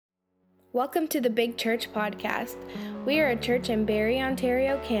Welcome to the Big Church Podcast. We are a church in Barrie,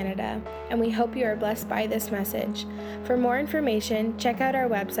 Ontario, Canada, and we hope you are blessed by this message. For more information, check out our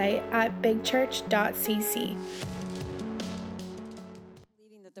website at bigchurch.cc.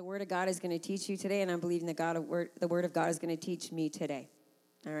 Believing that the Word of God is going to teach you today, and I'm believing that the Word of God is going to teach me today.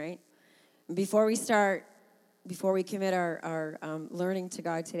 All right? Before we commit our learning to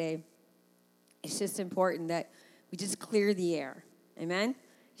God today, it's just important that we just clear the air. Amen?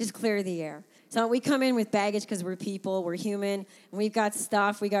 Just clear the air. So we come in with baggage because we're people, we're human, and we've got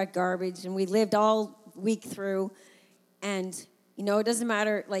stuff, we got garbage, and we lived all week through. And, you know, it doesn't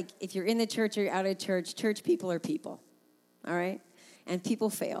matter, like, if you're in the church or you're out of church people are people. All right? And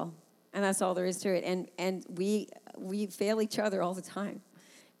people fail. And that's all there is to it. And we fail each other all the time.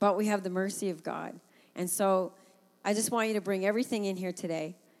 But we have the mercy of God. And so I just want you to bring everything in here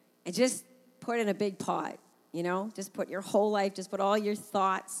today and just put in a big pot. You know, just put your whole life, just put all your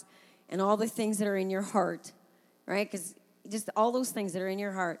thoughts and all the things that are in your heart, right? Because just all those things that are in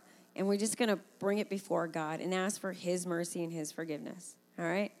your heart, and we're just going to bring it before God and ask for His mercy and His forgiveness, all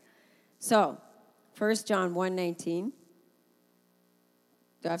right? So, 1 John 1:19.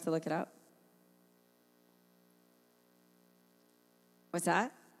 Do I have to look it up? What's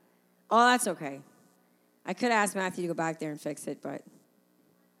that? Oh, that's okay. I could ask Matthew to go back there and fix it, but...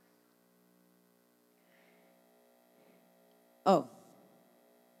 Oh,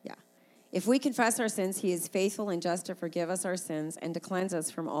 yeah. If we confess our sins, He is faithful and just to forgive us our sins and to cleanse us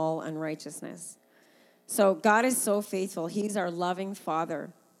from all unrighteousness. So God is so faithful. He's our loving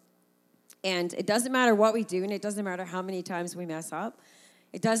Father. And it doesn't matter what we do, and it doesn't matter how many times we mess up.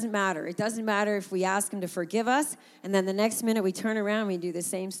 It doesn't matter. It doesn't matter if we ask Him to forgive us, and then the next minute we turn around and we do the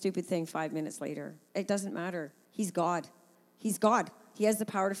same stupid thing 5 minutes later. It doesn't matter. He's God. He's God. He has the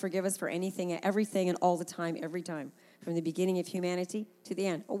power to forgive us for anything, everything, and all the time, every time. From the beginning of humanity to the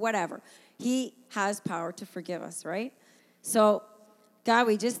end, or whatever. He has power to forgive us, right? So, God,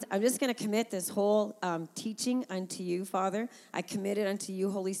 I'm just going to commit this whole teaching unto you, Father. I commit it unto you,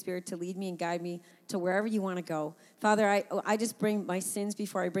 Holy Spirit, to lead me and guide me to wherever you want to go. Father, I just bring my sins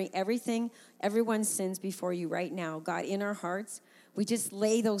before I bring everyone's sins before you right now. God, in our hearts, we just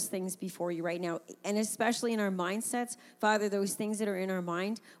lay those things before you right now. And especially in our mindsets, Father, those things that are in our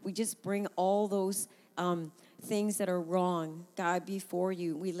mind, we just bring all those things that are wrong, God, before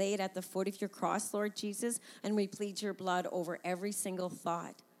you. We lay it at the foot of your cross, Lord Jesus, and we plead your blood over every single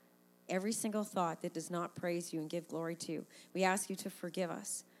thought that does not praise you and give glory to you. We ask you to forgive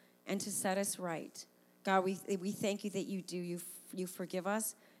us and to set us right. God, we thank you that you do. You forgive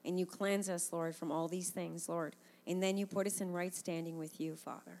us and you cleanse us, Lord, from all these things, Lord. And then you put us in right standing with you,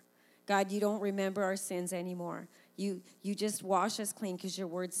 Father. God, you don't remember our sins anymore. You just wash us clean because your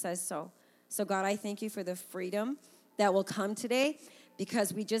word says so. So, God, I thank you for the freedom that will come today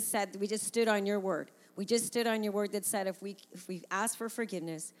because we just stood on your word. We just stood on your word that said if we ask for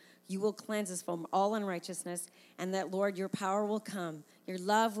forgiveness, you will cleanse us from all unrighteousness, and that, Lord, your power will come. Your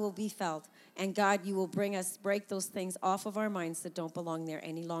love will be felt. And, God, you will break those things off of our minds that don't belong there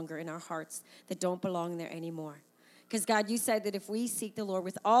any longer, in our hearts that don't belong there anymore. Because, God, you said that if we seek the Lord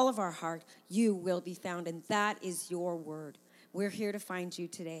with all of our heart, you will be found, and that is your word. We're here to find you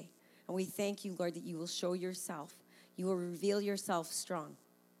today. And we thank you, Lord, that you will show yourself. You will reveal yourself strong.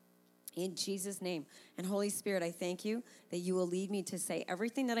 In Jesus' name. And Holy Spirit, I thank you that you will lead me to say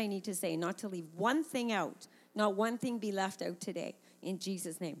everything that I need to say, not to leave one thing out, not one thing be left out today. In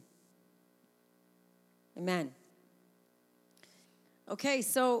Jesus' name. Amen. Okay,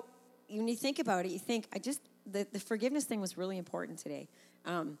 so when you think about it, you think, the forgiveness thing was really important today.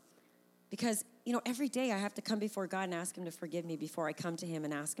 Because, you know, every day I have to come before God and ask Him to forgive me before I come to Him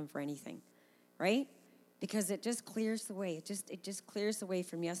and ask Him for anything, right? Because it just clears the way. It just clears the way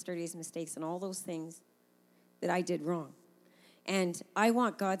from yesterday's mistakes and all those things that I did wrong. And I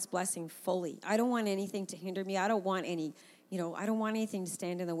want God's blessing fully. I don't want anything to hinder me. I don't want anything to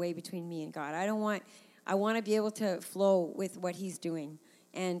stand in the way between me and God. I want to be able to flow with what He's doing.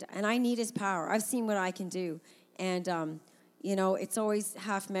 And I need His power. I've seen what I can do. And, you know, it's always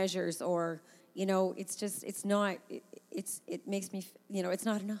half measures or, you know, it makes me, you know, it's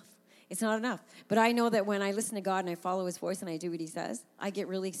not enough. It's not enough. But I know that when I listen to God and I follow His voice and I do what He says, I get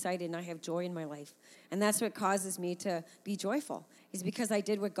really excited and I have joy in my life. And that's what causes me to be joyful, is because I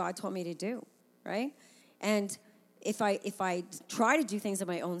did what God told me to do, right? And if I try to do things of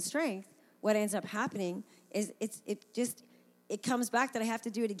my own strength, what ends up happening is it comes back that I have to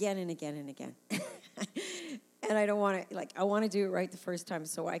do it again and again and again. And I don't want to, I want to do it right the first time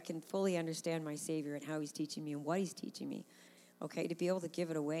so I can fully understand my Savior and how He's teaching me and what He's teaching me, okay, to be able to give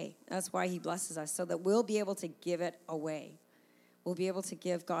it away. That's why He blesses us, so that we'll be able to give it away. We'll be able to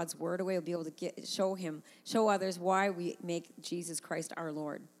give God's word away. We'll be able to show others why we make Jesus Christ our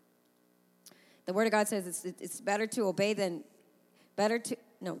Lord. The word of God says it's better to obey to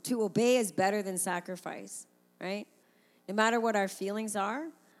obey is better than sacrifice, right? No matter what our feelings are,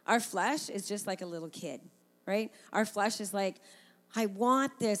 our flesh is just like a little kid, right? Our flesh is like, I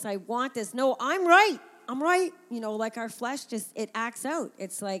want this. No, I'm right. Like our flesh it acts out.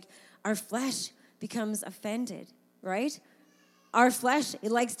 It's like our flesh becomes offended, right? Our flesh,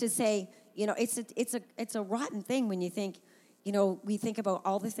 it likes to say, it's a rotten thing when you think, we think about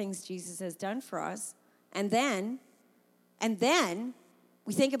all the things Jesus has done for us, and then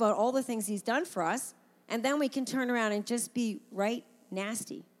we think about all the things he's done for us, and then we can turn around and just be right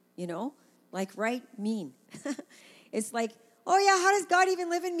nasty, like right mean. It's like, oh yeah, how does God even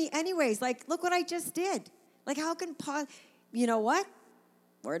live in me anyways? Like, look what I just did. Like, how can, you know what?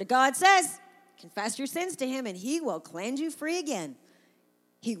 Word of God says, confess your sins to him and he will cleanse you free again.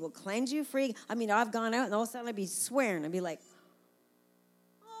 He will cleanse you free. I mean, I've gone out and all of a sudden I'd be swearing. I'd be like,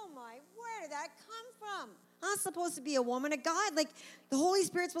 oh my, where did that come from? I'm supposed to be a woman of God. Like, the Holy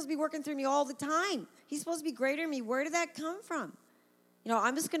Spirit's supposed to be working through me all the time. He's supposed to be greater than me. Where did that come from?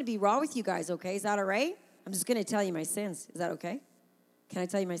 I'm just going to be raw with you guys, okay? Is that all right? I'm just going to tell you my sins. Is that okay? Can I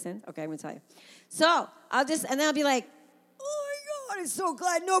tell you my sins? Okay, I'm going to tell you. So, and then I'll be like, oh my God, I'm so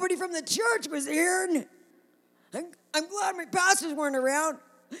glad nobody from the church was here. And I'm glad my pastors weren't around.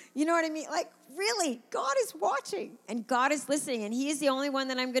 You know what I mean? Like, really, God is watching and God is listening, and he is the only one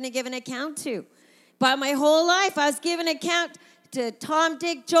that I'm going to give an account to. But my whole life, I was giving account to Tom,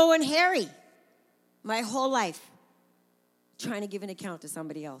 Dick, Joe, and Harry. My whole life. Trying to give an account to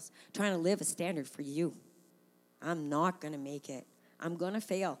somebody else. Trying to live a standard for you. I'm not going to make it. I'm going to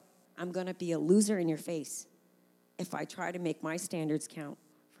fail. I'm going to be a loser in your face if I try to make my standards count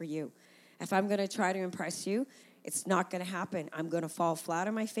for you. If I'm going to try to impress you, it's not going to happen. I'm going to fall flat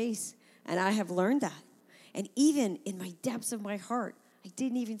on my face. And I have learned that. And even in my depths of my heart, I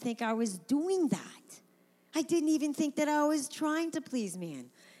didn't even think I was doing that. I didn't even think that I was trying to please man.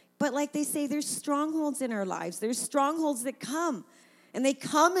 But like they say, there's strongholds in our lives. There's strongholds that come. And they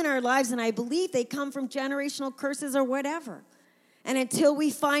come in our lives, and I believe they come from generational curses or whatever. And until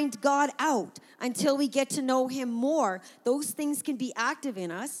we find God out, until we get to know him more, those things can be active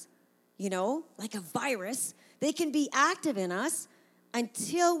in us, like a virus. They can be active in us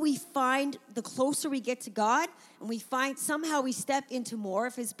until we find, the closer we get to God, and we find somehow we step into more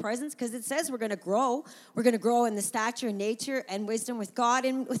of his presence, because it says we're going to grow. We're going to grow in the stature and nature and wisdom with God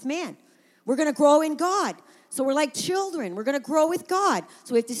and with man. We're going to grow in God. So we're like children. We're going to grow with God.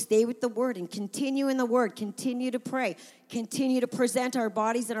 So we have to stay with the word and continue in the word, continue to pray, continue to present our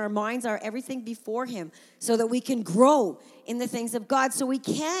bodies and our minds, our everything before him, so that we can grow in the things of God, so we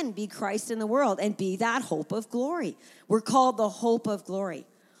can be Christ in the world and be that hope of glory. We're called the hope of glory.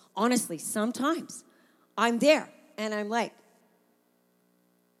 Honestly, sometimes I'm there and I'm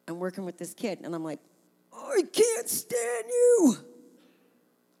working with this kid and I'm like, I can't stand you.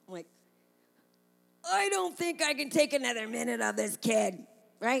 I'm like, I don't think I can take another minute of this kid,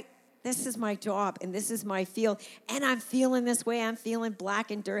 right? This is my job, and this is my field, and I'm feeling this way. I'm feeling black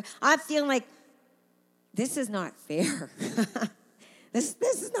and dirty. I'm feeling like, this is not fair. This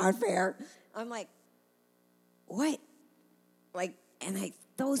is not fair. I'm like, what? Like, and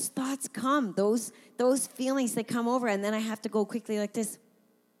those thoughts come, those feelings that come over, and then I have to go quickly like this.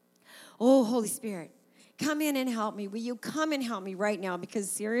 Oh, Holy Spirit, come in and help me. Will you come and help me right now? Because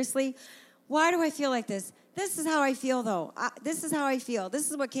seriously, why do I feel like this? This is how I feel, though. This is how I feel. This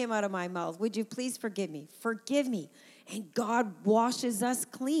is what came out of my mouth. Would you please forgive me? Forgive me. And God washes us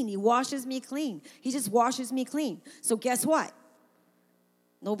clean. He washes me clean. He just washes me clean. So guess what?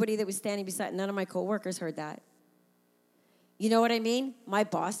 Nobody that was standing beside, none of my coworkers heard that. You know what I mean? My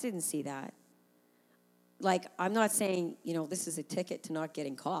boss didn't see that. Like, I'm not saying, this is a ticket to not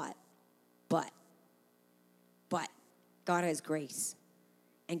getting caught. But God has grace.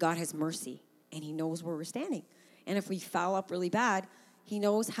 And God has mercy, and he knows where we're standing. And if we foul up really bad, he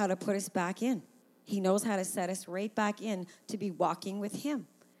knows how to put us back in. He knows how to set us right back in to be walking with him,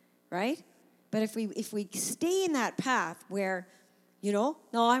 right? But if we stay in that path where, no,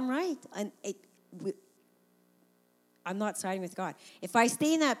 I'm right, and I'm not siding with God. If I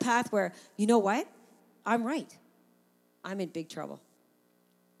stay in that path where, you know what, I'm right, I'm in big trouble.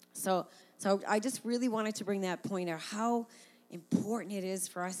 So I just really wanted to bring that point out, how important it is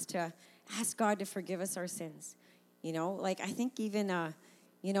for us to ask God to forgive us our sins. I think even,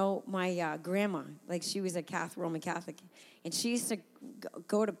 my grandma, like she was a Roman Catholic, and she used to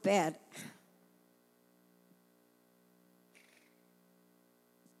go to bed.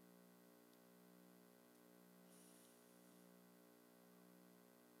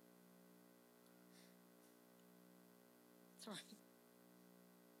 Sorry.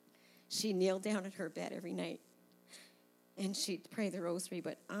 She kneeled down at her bed every night, and she'd pray the rosary,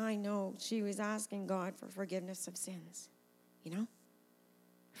 but I know she was asking God for forgiveness of sins, you know?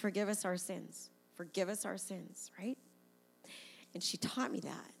 Forgive us our sins. Forgive us our sins, right? And she taught me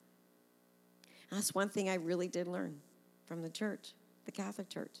that. And that's one thing I really did learn from the church, the Catholic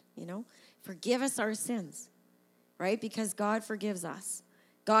Church, you know? Forgive us our sins, right? Because God forgives us.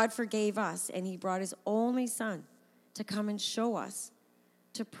 God forgave us, and he brought his only son to come and show us,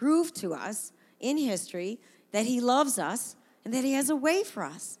 to prove to us in history that he loves us and that he has a way for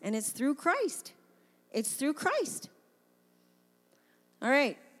us. And it's through Christ. It's through Christ. All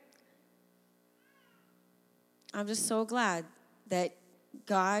right. I'm just so glad that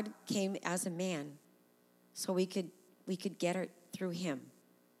God came as a man so we could get it through him.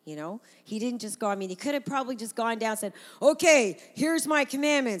 You know, he didn't just go, he could have probably just gone down and said, okay, here's my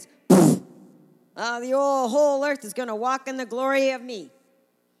commandments. The whole earth is going to walk in the glory of me.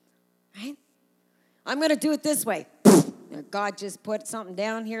 Right? I'm going to do it this way. God just put something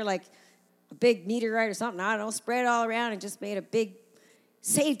down here like a big meteorite or something, I don't know, spread it all around and just made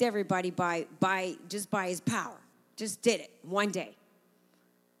saved everybody by his power. Just did it one day.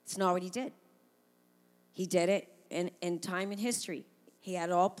 It's not what he did. He did it in time in history. He had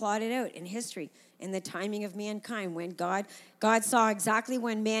it all plotted out in history, in the timing of mankind, when God saw exactly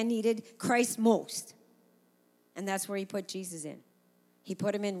when man needed Christ most. And that's where he put Jesus in. He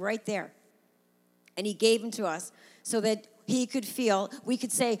put him in right there. And he gave him to us so that we could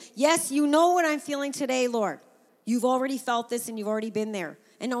say, yes, you know what I'm feeling today, Lord. You've already felt this and you've already been there.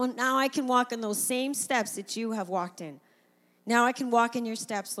 And now I can walk in those same steps that you have walked in. Now I can walk in your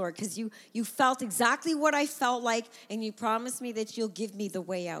steps, Lord, because you felt exactly what I felt like, and you promised me that you'll give me the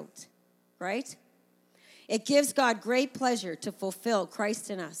way out, right? It gives God great pleasure to fulfill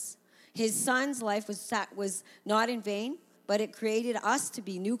Christ in us. His son's life was not in vain, but it created us to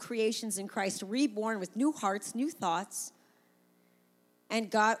be new creations in Christ, reborn with new hearts, new thoughts,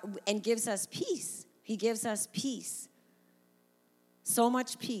 and gives us peace. He gives us peace. So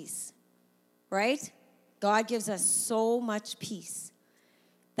much peace, right? God gives us so much peace.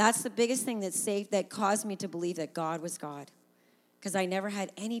 That's the biggest thing that caused me to believe that God was God. Because I never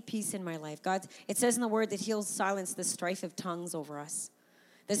had any peace in my life. It says in the word that he'll silence the strife of tongues over us.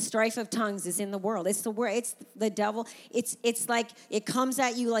 The strife of tongues is in the world. It's the word. It's the devil. It's like it comes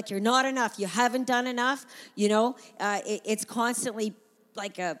at you like you're not enough. You haven't done enough. You know, it's constantly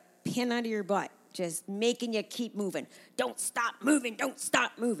like a pin under your butt, just making you keep moving. Don't stop moving. Don't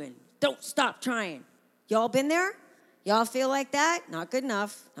stop moving. Don't stop trying. Y'all been there? Y'all feel like that? Not good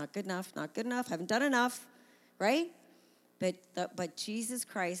enough. Not good enough. Not good enough. Haven't done enough, right? But Jesus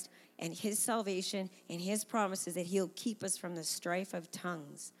Christ and his salvation and his promises that he'll keep us from the strife of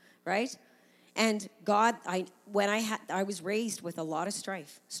tongues, right? And God, I was raised with a lot of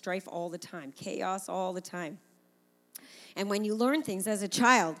strife all the time, chaos all the time. And when you learn things as a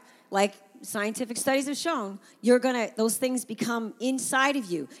child, like scientific studies have shown, those things become inside of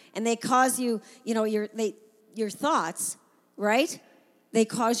you, and they cause you, your thoughts, right? They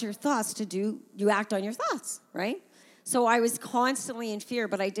cause your thoughts you act on your thoughts, right? So I was constantly in fear,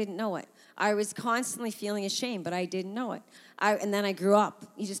 but I didn't know it. I was constantly feeling ashamed, but I didn't know it. And then I grew up.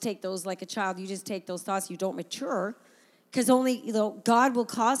 You just take those like a child. You just take those thoughts. You don't mature, because only God will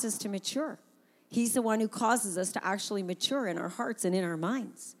cause us to mature. He's the one who causes us to actually mature in our hearts and in our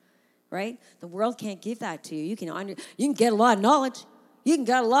minds, right? The world can't give that to you. You can get a lot of knowledge. You can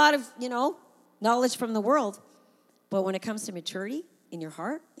get a lot of, knowledge from the world. But when it comes to maturity in your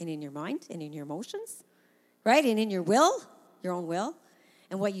heart and in your mind and in your emotions, right? And in your will, your own will,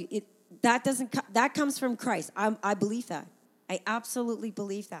 and that comes from Christ. I believe that. I absolutely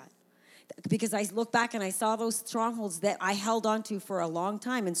believe that. Because I look back and I saw those strongholds that I held on to for a long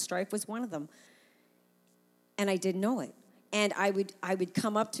time, and strife was one of them. And I didn't know it. And I would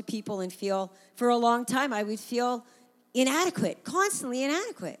come up to people and feel, for a long time, I would feel inadequate, constantly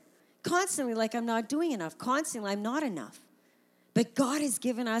inadequate. Constantly like I'm not doing enough. Constantly I'm not enough. But God has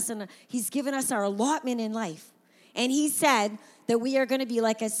given us, he's given us our allotment in life. And he said that we are going to be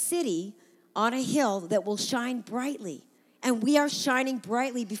like a city on a hill that will shine brightly. And we are shining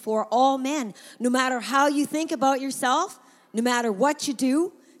brightly before all men. No matter how you think about yourself, no matter what you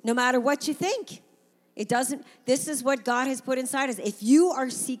do, no matter what you think. This is what God has put inside us. If you are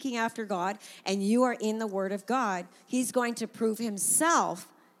seeking after God and you are in the Word of God, he's going to prove himself.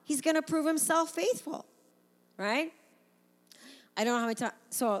 He's going to prove himself faithful, right? I don't know how many times.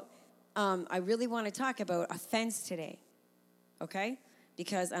 So I really want to talk about offense today, okay?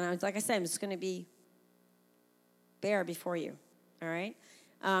 Because, like I said, I'm just going to be bare before you, all right?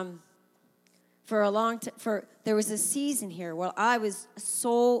 There was a season here where I was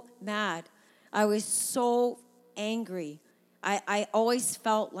so mad. I was so angry. I always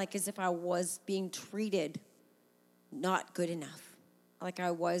felt like as if I was being treated not good enough. Like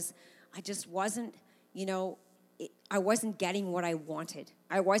I just wasn't, I wasn't getting what I wanted.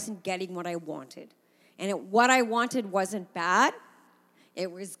 I wasn't getting what I wanted. And what I wanted wasn't bad.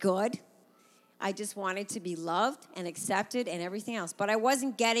 It was good. I just wanted to be loved and accepted and everything else. But I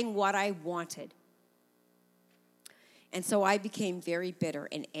wasn't getting what I wanted. And so I became very bitter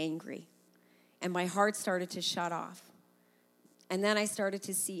and angry. And my heart started to shut off. And then I started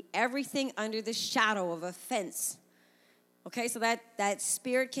to see everything under the shadow of offense. Okay, so that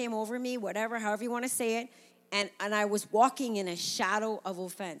spirit came over me, whatever, however you want to say it. And I was walking in a shadow of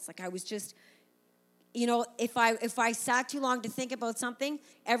offense. Like I was just, if I sat too long to think about something,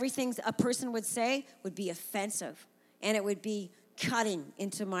 everything a person would say would be offensive. And it would be cutting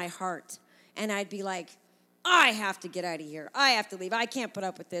into my heart. And I'd be like, I have to get out of here. I have to leave. I can't put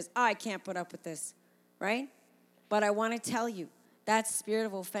up with this. I can't put up with this. Right? But I want to tell you, that spirit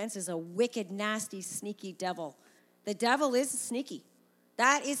of offense is a wicked, nasty, sneaky devil. The devil is sneaky.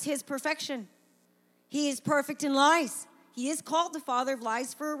 That is his perfection. He is perfect in lies. He is called the father of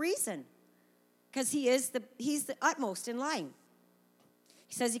lies for a reason. Because he's the utmost in lying.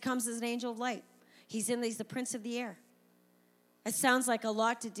 He says he comes as an angel of light. He's the prince of the air. It sounds like a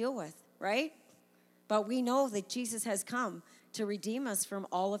lot to deal with, right? But we know that Jesus has come to redeem us from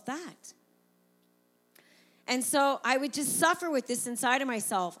all of that. And so I would just suffer with this inside of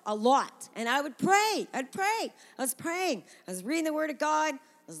myself a lot. And I would pray. I'd pray. I was praying. I was reading the Word of God. I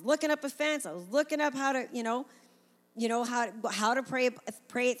was looking up offense. I was looking up how to, how to pray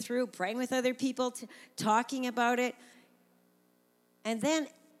it through, praying with other people, talking about it. And then,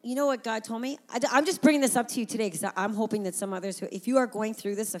 you know what God told me? I'm just bringing this up to you today because I'm hoping that some others, if you are going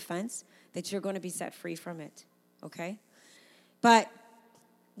through this offense, that you're going to be set free from it, okay? But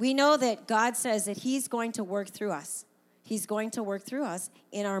we know that God says that he's going to work through us. He's going to work through us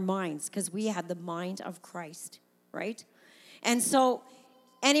in our minds because we have the mind of Christ, right? And so,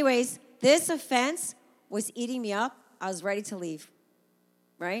 anyways, this offense was eating me up. I was ready to leave,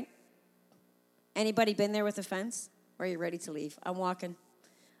 right? Anybody been there with offense? Or are you ready to leave? I'm walking.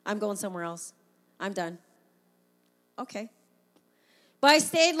 I'm going somewhere else. I'm done. Okay. But I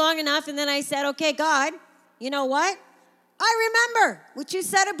stayed long enough, and then I said, okay, God, you know what? I remember what you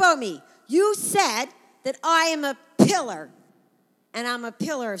said about me. You said that I am a pillar, and I'm a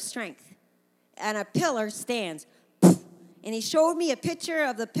pillar of strength. And a pillar stands. And he showed me a picture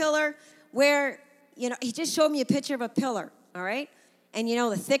of the pillar where, he just showed me a picture of a pillar, all right? And,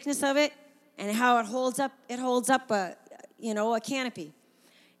 the thickness of it and how it holds up a canopy.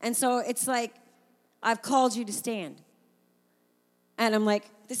 And so it's like, I've called you to stand. And I'm like,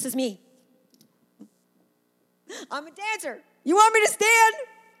 this is me. I'm a dancer. You want me to stand?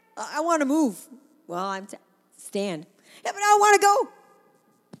 I want to move. Well, stand. Yeah, but I want to go.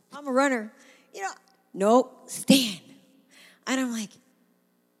 I'm a runner. No, stand. And I'm like,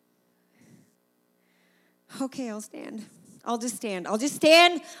 okay, I'll stand. I'll just stand. I'll just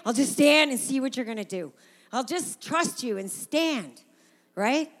stand and see what you're going to do. I'll just trust you and stand,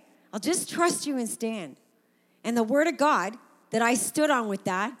 right? I'll just trust you and stand. And the word of God that I stood on with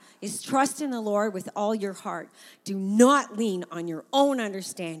that is trust in the Lord with all your heart. Do not lean on your own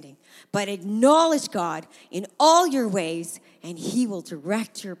understanding, but acknowledge God in all your ways, and he will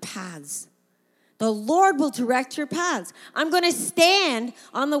direct your paths. The Lord will direct your paths. I'm going to stand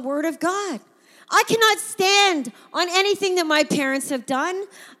on the word of God. I cannot stand on anything that my parents have done.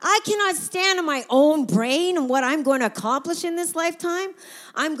 I cannot stand on my own brain and what I'm going to accomplish in this lifetime.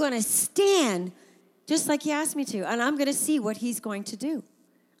 I'm going to stand just like he asked me to, and I'm going to see what he's going to do.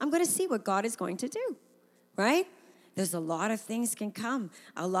 I'm going to see what God is going to do, right? There's a lot of things can come.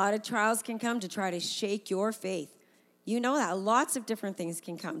 A lot of trials can come to try to shake your faith. You know that. Lots of different things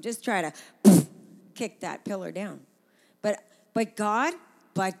can come. Just try to kick that pillar down. But God,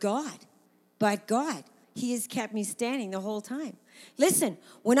 he has kept me standing the whole time. Listen,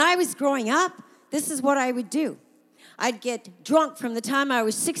 when I was growing up, this is what I would do. I'd get drunk from the time I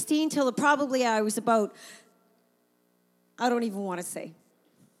was 16 till probably I was about, I don't even want to say.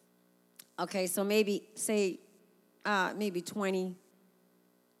 Okay, so maybe 22.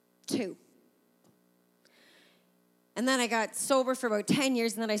 And then I got sober for about 10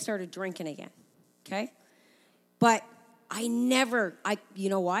 years, and then I started drinking again, okay? But you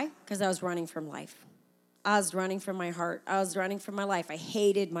know why? Because I was running from life. I was running from my heart. I was running from my life. I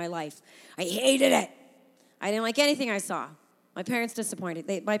hated my life. I hated it. I didn't like anything I saw. My parents disappointed.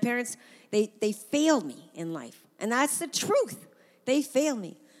 They failed me in life. And that's the truth. They failed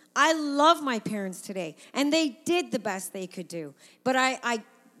me. I love my parents today, and they did the best they could do. But I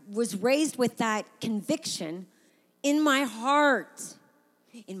was raised with that conviction in my heart.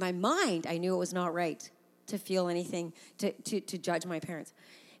 In my mind, I knew it was not right to feel anything, to judge my parents.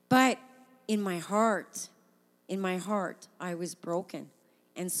 But in my heart, I was broken.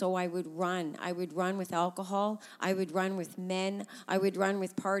 And so I would run. I would run with alcohol. I would run with men. I would run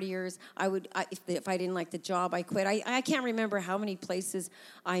with partiers. If I didn't like the job, I quit. I can't remember how many places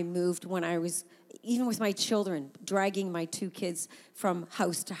I moved when I was, even with my children, dragging my 2 kids from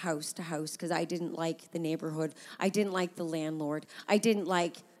house to house to house because I didn't like the neighborhood. I didn't like the landlord. I didn't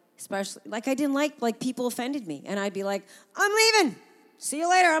like, people offended me. And I'd be like, I'm leaving. See you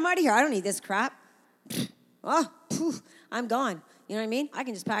later. I'm out of here. I don't need this crap. I'm gone. You know what I mean? I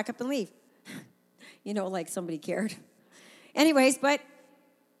can just pack up and leave. Like somebody cared. Anyways, but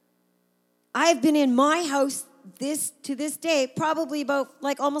I've been in my house to this day, probably about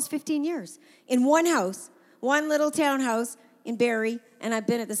almost 15 years. In one house, one little townhouse in Barrie, and I've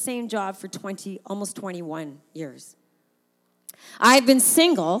been at the same job for almost 21 years. I've been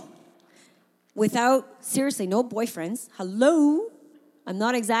single without, seriously, no boyfriends. Hello? I'm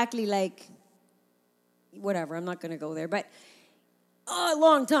not exactly whatever, I'm not going to go there, but a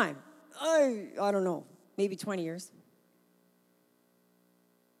long time. I don't know, maybe 20 years.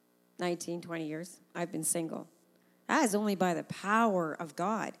 19, 20 years. I've been single. That is only by the power of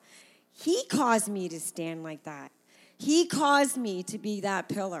God. He caused me to stand like that. He caused me to be that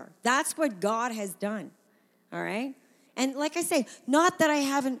pillar. That's what God has done, all right? And like I say, not that I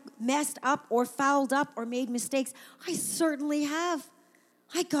haven't messed up or fouled up or made mistakes. I certainly have.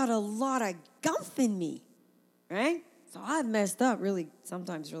 I got a lot of gumph in me, right? So I've messed up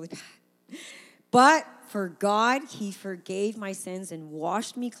sometimes really bad. But for God, he forgave my sins and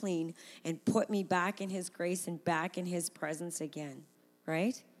washed me clean and put me back in his grace and back in his presence again,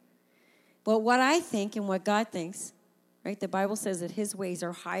 right? But what I think and what God thinks, right? The Bible says that his ways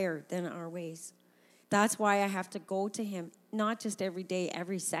are higher than our ways. That's why I have to go to him, not just every day,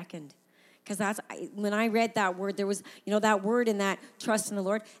 every second. Because when I read that word, there was, that word in that trust in the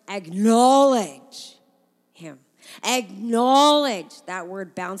Lord, acknowledge him. Acknowledge. That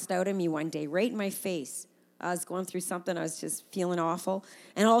word bounced out of me one day, right in my face. I was going through something. I was just feeling awful.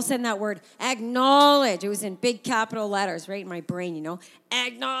 And all of a sudden that word, acknowledge, it was in big capital letters right in my brain,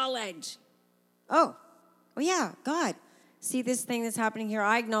 Acknowledge. Oh yeah, God. See this thing that's happening here?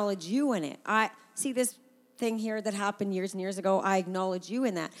 I acknowledge you in it. I see this thing here that happened years and years ago. I acknowledge you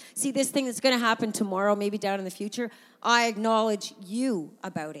in that. See this thing that's going to happen tomorrow, maybe down in the future. I acknowledge you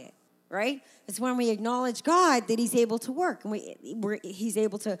about it. Right? It's when we acknowledge God that he's able to work and he's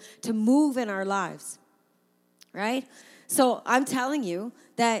able to move in our lives. Right? So I'm telling you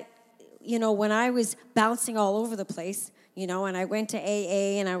that, when I was bouncing all over the place, and I went to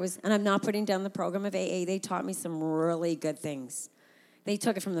AA and I'm not putting down the program of AA, they taught me some really good things. They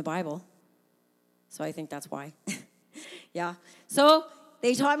took it from the Bible. So I think that's why. Yeah. So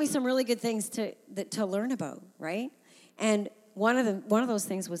they taught me some really good things to learn about, right? And one of those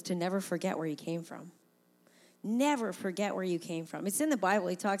things was to never forget where you came from. Never forget where you came from. It's in the Bible.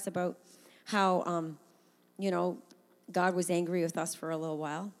 He talks about how, God was angry with us for a little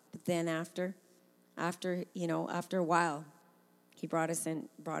while, but then after a while, he brought us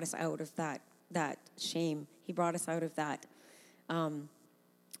out of that shame. He brought us out of that,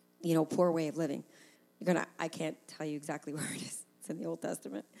 poor way of living. I can't tell you exactly where it is. It's in the Old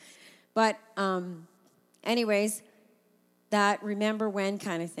Testament, but anyways. That remember when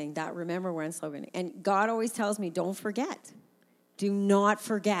kind of thing, that remember when slogan. And God always tells me, don't forget. Do not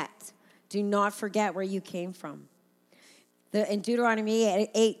forget. Do not forget where you came from. In Deuteronomy 8,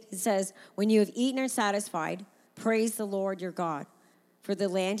 it says, when you have eaten and satisfied, praise the Lord your God for the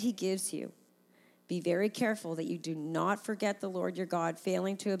land he gives you. Be very careful that you do not forget the Lord your God,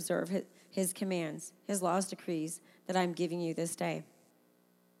 failing to observe his commands, his laws, decrees that I'm giving you this day.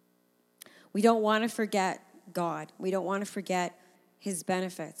 We don't want to forget God. We don't want to forget his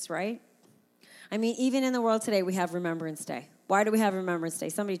benefits, right? I mean, even in the world today, we have Remembrance Day. Why do we have Remembrance Day?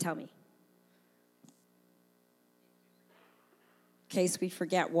 Somebody tell me. In case we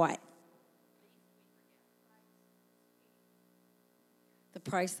forget what? The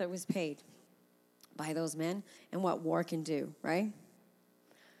price that was paid by those men and what war can do, right?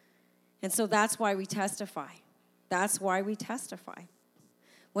 And so that's why we testify. That's why we testify.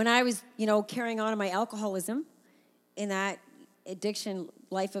 When I was, carrying on in my alcoholism, in that addiction,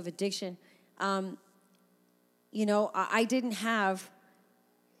 life of addiction, I didn't have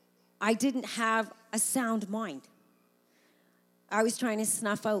a sound mind. I was trying to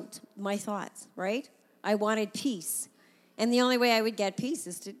snuff out my thoughts, right? I wanted peace. And the only way I would get peace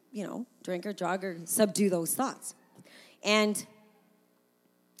is to, drink or drug or subdue those thoughts.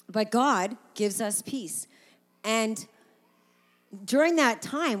 But God gives us peace. And during that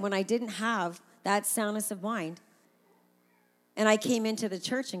time when I didn't have that soundness of mind, and I came into the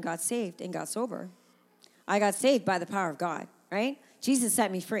church and got saved and got sober, I got saved by the power of God, right? Jesus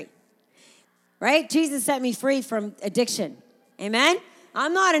set me free, right? Jesus set me free from addiction. Amen?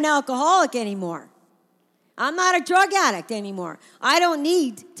 I'm not an alcoholic anymore. I'm not a drug addict anymore. I don't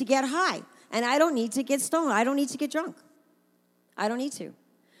need to get high, and I don't need to get stoned. I don't need to get drunk. I don't need to.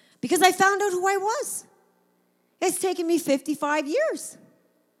 Because I found out who I was. It's taken me 55 years.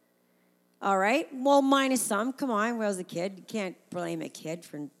 All right? Well, minus some. Come on, when I was a kid. You can't blame a kid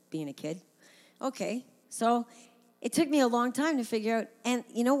for being a kid. Okay. So it took me a long time to figure out. And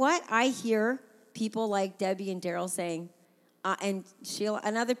you know what? I hear people like Debbie and Daryl saying, and Sheila,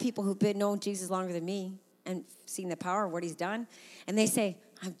 and other people who've known Jesus longer than me and seen the power of what he's done. And they say,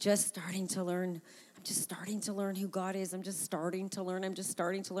 I'm just starting to learn who God is. I'm just starting to learn.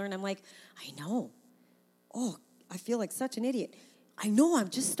 I'm like, I know. Oh, I feel like such an idiot. I know I'm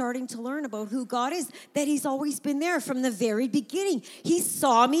just starting to learn about who God is, that he's always been there from the very beginning. He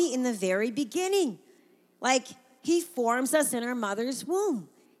saw me in the very beginning. Like, he forms us in our mother's womb.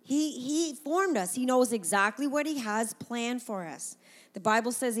 He formed us. He knows exactly what he has planned for us. The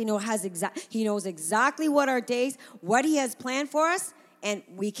Bible says he knows exactly what our days, what he has planned for us, and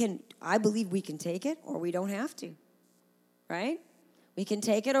I believe we can take it or we don't have to, right? We can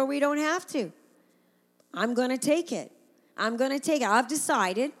take it or we don't have to. I'm going to take it. I've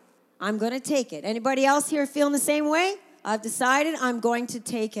decided I'm going to take it. Anybody else here feeling the same way? I've decided I'm going to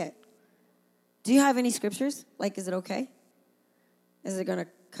take it. Do you have any scriptures? Like, is it okay? Is it going to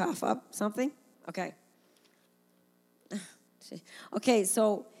cough up something? Okay. Okay,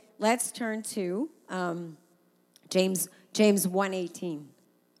 so let's turn to James 1:18.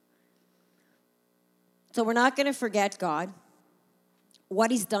 So we're not going to forget God,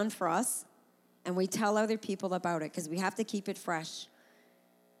 what he's done for us, and we tell other people about it because we have to keep it fresh.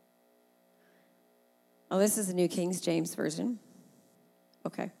 Oh, this is the New King James Version.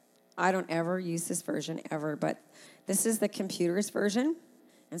 Okay. I don't ever use this version ever, but this is the computer's version,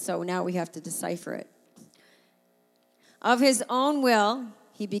 and so now we have to decipher it. Of his own will,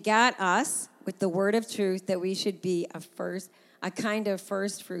 he begat us with the word of truth that we should be a kind of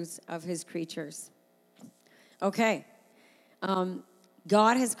first fruits of his creatures. Okay.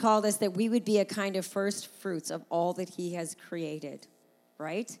 God has called us that we would be a kind of first fruits of all that he has created,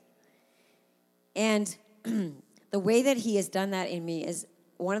 right? And the way that he has done that in me is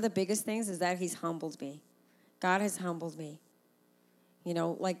one of the biggest things is that he's humbled me. God has humbled me. You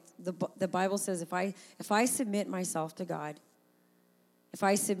know, like the Bible says, if I submit myself to God, if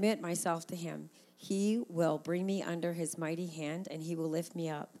I submit myself to him, he will bring me under his mighty hand and he will lift me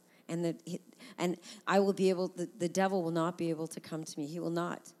up. And I will be able, the devil will not be able to come to me. He will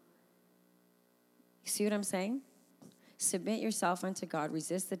not. You see what I'm saying? Submit yourself unto God,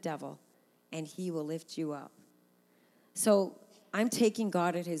 resist the devil, and he will lift you up. So I'm taking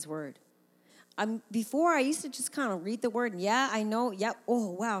God at his word. Before, I used to just kind of read the word, and yeah, I know, yeah,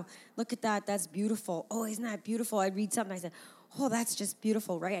 oh, wow, look at that, that's beautiful. Oh, isn't that beautiful? I'd read something, I said, oh, that's just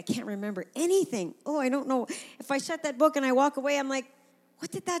beautiful, right? I can't remember anything. Oh, I don't know. If I shut that book and I walk away, I'm like,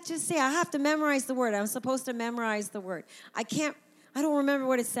 what did that just say? I have to memorize the word. I'm supposed to memorize the word. I don't remember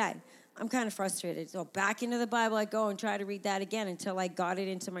what it said. I'm kind of frustrated. So back into the Bible I go and try to read that again until I got it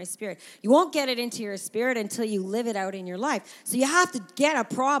into my spirit. You won't get it into your spirit until you live it out in your life. So you have to get a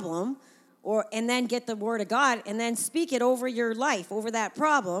problem and then get the word of God and then speak it over your life, over that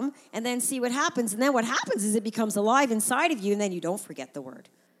problem, and then see what happens. And then what happens is it becomes alive inside of you, and then you don't forget the word.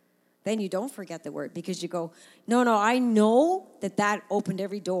 Then you don't forget the word because you go, no, I know that opened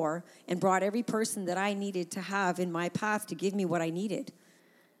every door and brought every person that I needed to have in my path to give me what I needed.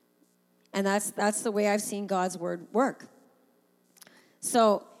 And that's the way I've seen God's word work.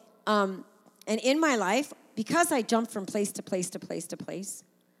 So, and in my life, because I jumped from place to place to place to place,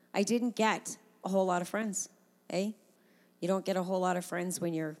 I didn't get a whole lot of friends, eh? You don't get a whole lot of friends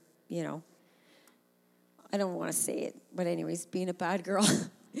when you're, I don't want to say it, but anyways, being a bad girl.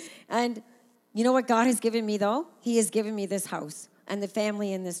 And you know what God has given me, though? He has given me this house and the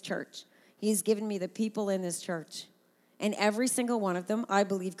family in this church. He's given me the people in this church. And every single one of them, I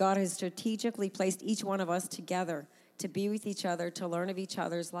believe God has strategically placed each one of us together to be with each other, to learn of each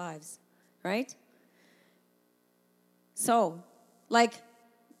other's lives, right? So, like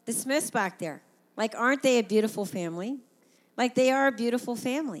the Smiths back there, like, aren't they a beautiful family? Like, they are a beautiful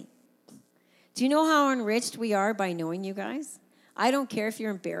family. Do you know how enriched we are by knowing you guys? I don't care if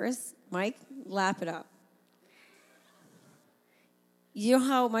you're embarrassed. Mike, lap it up. You know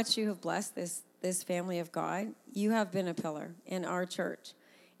how much you have blessed this family of God? You have been a pillar in our church.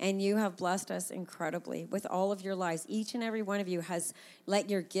 And you have blessed us incredibly with all of your lives. Each and every one of you has let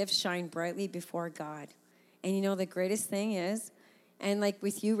your gifts shine brightly before God. And you know, the greatest thing is, and like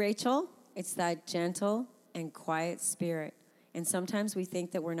with you, Rachel, it's that gentle and quiet spirit. And sometimes we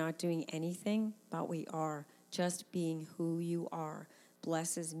think that we're not doing anything, but we are. Just being who you are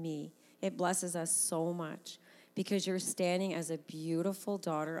blesses me. It blesses us so much because you're standing as a beautiful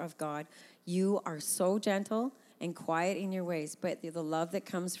daughter of God. You are so gentle and quiet in your ways, but the love that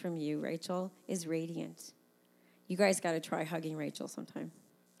comes from you, Rachel, is radiant. You guys got to try hugging Rachel sometime.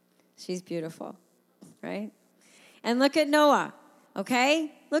 She's beautiful, right? And look at Noah,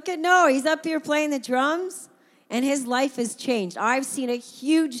 okay? Look at Noah. He's up here playing the drums, and his life has changed. I've seen a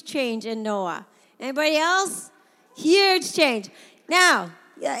huge change in Noah. Anybody else? Huge change. Now,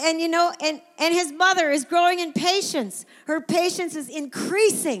 and you know, and his mother is growing in patience. Her patience is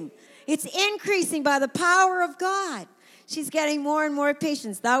increasing. It's increasing by the power of God. She's getting more and more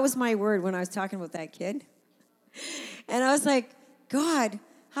patience. That was my word when I was talking about that kid. And I was like, God,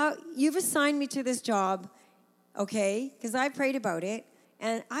 how you've assigned me to this job, okay? Because I prayed about it,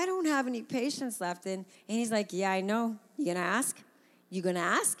 and I don't have any patience left. And he's like, yeah, I know. You going to ask? You going to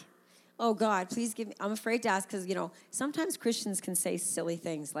ask? Oh, God, please give me. I'm afraid to ask because, you know, sometimes Christians can say silly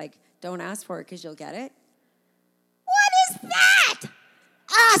things like, don't ask for it because you'll get it. What is that?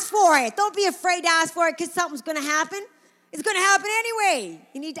 Ask for it. Don't be afraid to ask for it because something's going to happen. It's going to happen anyway.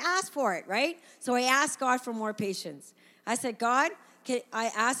 You need to ask for it, right? So I asked God for more patience. I said, God, can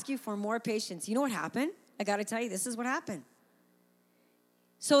I ask you for more patience? You know what happened? I got to tell you, this is what happened.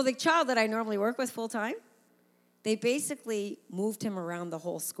 So the child that I normally work with full time, they basically moved him around the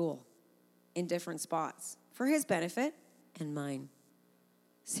whole school in different spots for his benefit and mine.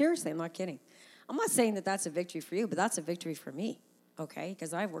 Seriously, I'm not kidding. I'm not saying that that's a victory for you, but that's a victory for me. Okay,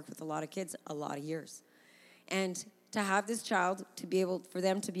 because I've worked with a lot of kids a lot of years. And to have this child, for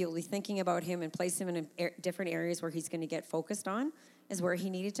them to be able to be thinking about him and place him in different areas where he's going to get focused on is where he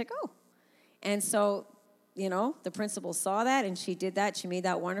needed to go. And so, you know, the principal saw that and she did that. She made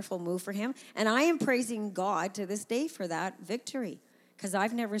that wonderful move for him. And I am praising God to this day for that victory because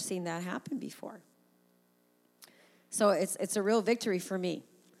I've never seen that happen before. So it's a real victory for me.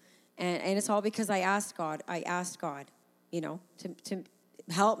 And it's all because I asked God, you know, to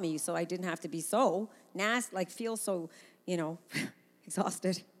help me so I didn't have to be so nasty, like feel so, you know,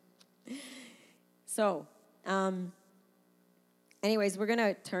 exhausted. So, anyways, we're going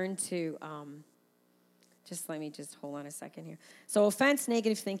to turn to, let me hold on a second here. So offense,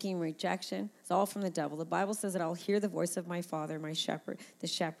 negative thinking, rejection, it's all from the devil. The Bible says that I'll hear the voice of my Father, my shepherd,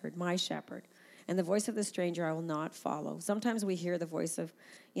 my shepherd. And the voice of the stranger I will not follow. Sometimes we hear the voice of,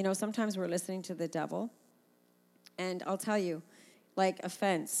 you know, sometimes we're listening to the devil. And I'll tell you, like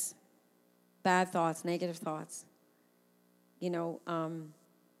offense, bad thoughts, negative thoughts, you know,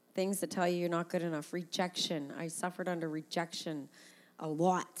 things that tell you you're not good enough, rejection. I suffered under rejection a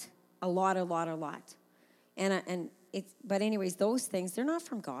lot. But anyways, those things, they're not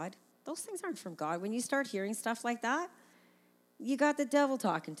from God. Those things aren't from God. When you start hearing stuff like that, you got the devil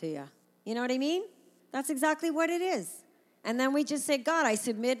talking to you. You know what I mean? That's exactly what it is. And then we just say, God, I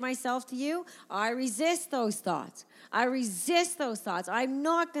submit myself to you. I resist those thoughts. I'm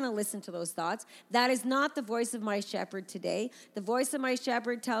not going to listen to those thoughts. That is not the voice of my shepherd today. The voice of my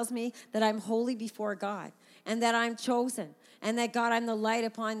shepherd tells me that I'm holy before God and that I'm chosen and that, God, I'm the light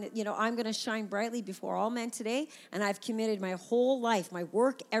upon, you know, I'm going to shine brightly before all men today. And I've committed my whole life, my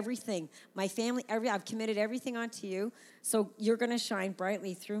work, everything, my family, I've committed everything onto you. So you're going to shine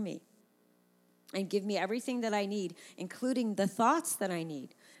brightly through me. And give me everything that I need, including the thoughts that I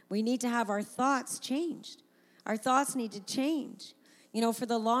need. We need to have our thoughts changed. Our thoughts need to change. You know, for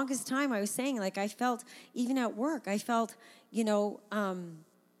the longest time, I was saying, like, I felt, even at work, you know,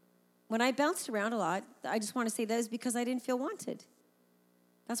 when I bounced around a lot, I just want to say that is because I didn't feel wanted.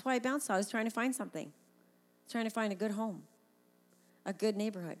 That's why I bounced. I was trying to find something. I was trying to find a good home, a good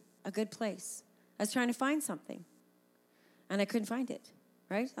neighborhood, a good place. I was trying to find something, and I couldn't find it,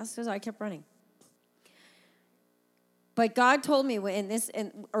 right? That's because I kept running. But God told me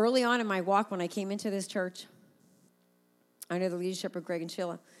early on in my walk when I came into this church, under the leadership of Greg and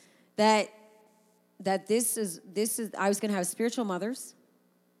Sheila, that this is I was going to have spiritual mothers,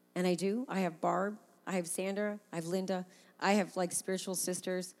 and I do. I have Barb, I have Sandra, I have Linda, I have like spiritual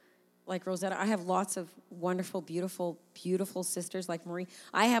sisters like Rosetta. I have lots of wonderful, beautiful, beautiful sisters like Marie.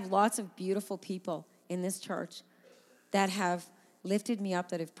 I have lots of beautiful people in this church that have lifted me up,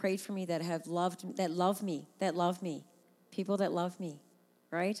 that have prayed for me, that love me. People that love me,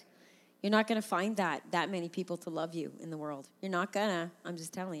 right? You're not going to find that many people to love you in the world. You're not going to. I'm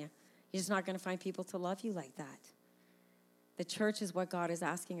just telling you. You're just not going to find people to love you like that. The church is what God is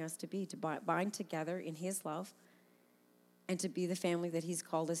asking us to be, to bind together in his love and to be the family that he's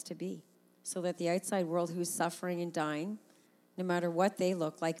called us to be, so that the outside world who's suffering and dying, no matter what they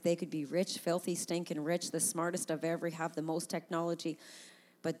look like, they could be rich, filthy, stinking rich, the smartest of ever, have the most technology,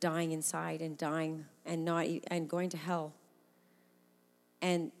 but dying inside and dying and going to hell.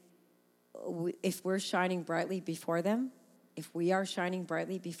 And if we're shining brightly before them, if we are shining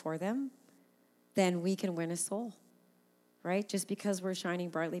brightly before them, then we can win a soul, right? Just because we're shining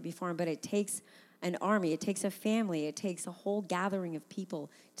brightly before them. But it takes an army, it takes a family, it takes a whole gathering of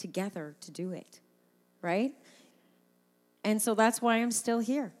people together to do it, right? And so that's why I'm still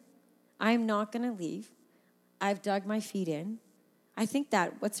here. I'm not going to leave. I've dug my feet in. I think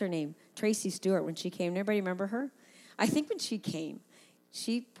that, what's her name? Tracy Stewart, when she came. Anybody remember her? I think when she came,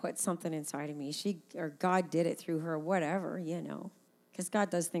 she put something inside of me. Or God did it through her, whatever, because God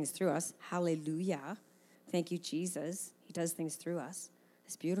does things through us. Hallelujah. Thank you, Jesus. He does things through us.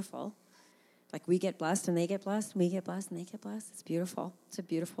 It's beautiful. Like we get blessed and they get blessed, and we get blessed and they get blessed. It's beautiful. It's a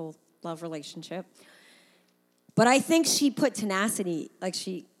beautiful love relationship. But I think she put tenacity,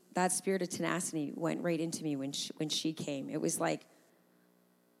 that spirit of tenacity went right into me when she came. It was like,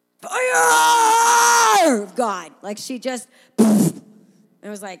 fire of God. Like she just, it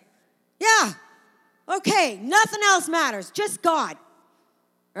was like, yeah, okay, nothing else matters, just God,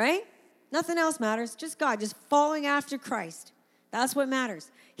 right? Nothing else matters, just God, just following after Christ. That's what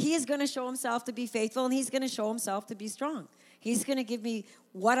matters. He is going to show himself to be faithful, and he's going to show himself to be strong. He's going to give me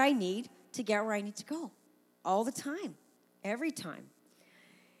what I need to get where I need to go all the time, every time.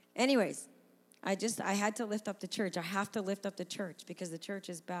 Anyways, I had to lift up the church. I have to lift up the church because the church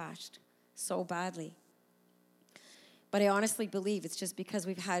is bashed so badly. But I honestly believe it's just because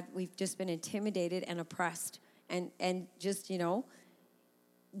we've just been intimidated and oppressed. And just,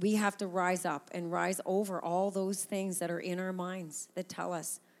 we have to rise up and rise over all those things that are in our minds that tell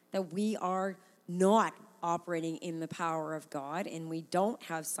us that we are not operating in the power of God and we don't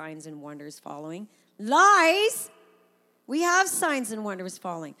have signs and wonders following. Lies! We have signs and wonders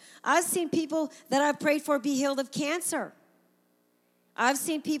following. I've seen people that I've prayed for be healed of cancer. I've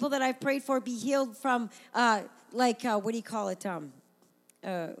seen people that I've prayed for be healed from, what do you call it?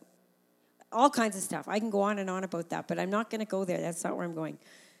 All kinds of stuff. I can go on and on about that, but I'm not going to go there. That's not where I'm going.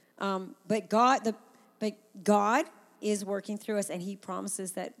 But God is working through us, and he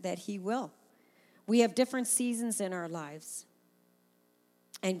promises that he will. We have different seasons in our lives,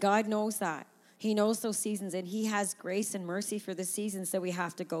 and God knows that. He knows those seasons, and he has grace and mercy for the seasons that we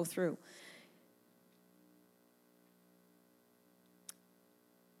have to go through.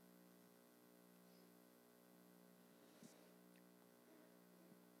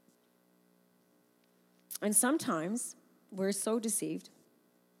 And sometimes we're so deceived.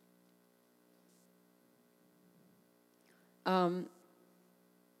 And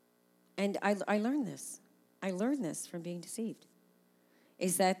I learned this. I learned this from being deceived.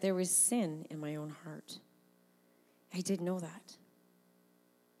 Is that there was sin in my own heart. I didn't know that.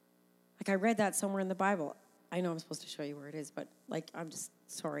 I read that somewhere in the Bible. I know I'm supposed to show you where it is, but I'm just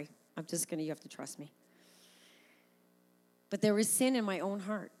sorry. You have to trust me. But there was sin in my own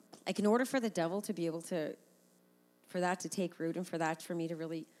heart. In order for the devil to be able to, for that to take root and for me to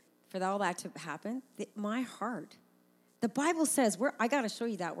really, for all that to happen, my heart, the Bible says, I got to show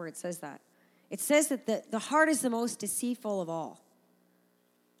you that where it says that. It says that the heart is the most deceitful of all.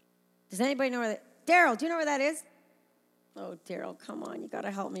 Does anybody know where that? Daryl, do you know where that is? Oh, Daryl, come on. You got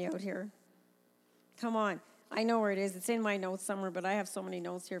to help me out here. Come on. I know where it is. It's in my notes somewhere, but I have so many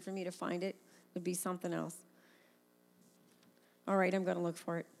notes here. For me to find it would be something else. All right, I'm going to look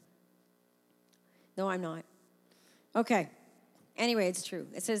for it. No, I'm not. Okay. Anyway, it's true.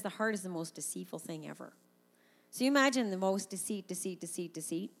 It says the heart is the most deceitful thing ever. So you imagine the most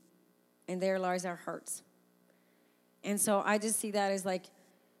deceit, and there lies our hearts. And so I just see that as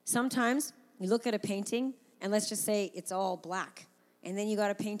sometimes you look at a painting, and let's just say it's all black, and then you got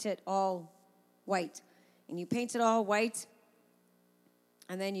to paint it all white. And you paint it all white,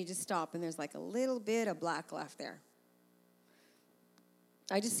 and then you just stop, and there's a little bit of black left there.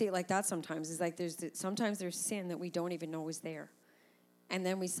 I just see it like that sometimes. It's sometimes there's sin that we don't even know is there. And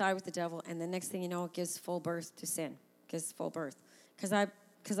then we side with the devil, and the next thing you know, it gives full birth to sin. It gives full birth. Because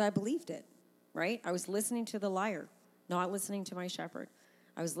I believed it, right? I was listening to the liar, not listening to my shepherd.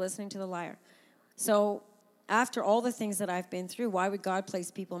 I was listening to the liar. So after all the things that I've been through, why would God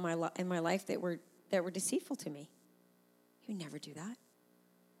place people in my life that were deceitful to me? He would never do that.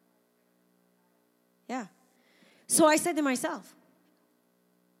 Yeah. So I said to myself,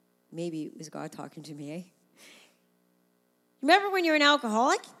 maybe it was God talking to me, eh? Remember when you're an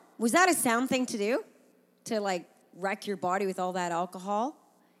alcoholic? Was that a sound thing to do? To like wreck your body with all that alcohol?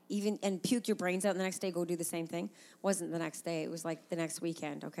 Even and puke your brains out, and the next day go do the same thing? Wasn't the next day. It was like the next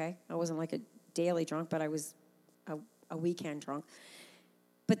weekend, okay? I wasn't like a daily drunk, but I was a weekend drunk.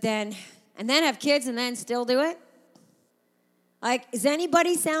 But then have kids and then still do it? Like, is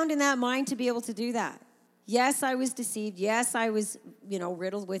anybody sound in that mind to be able to do that? Yes, I was deceived. Yes, I was,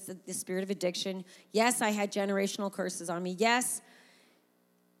 riddled with the spirit of addiction. Yes, I had generational curses on me. Yes,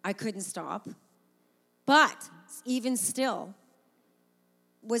 I couldn't stop. But even still,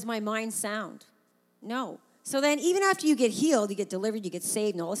 was my mind sound? No. So then even after you get healed, you get delivered, you get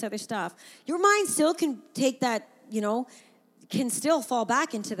saved, and all this other stuff, your mind still can take that, can still fall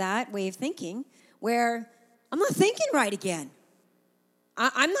back into that way of thinking where I'm not thinking right again.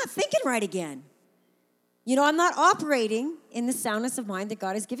 I'm not thinking right again. I'm not operating in the soundness of mind that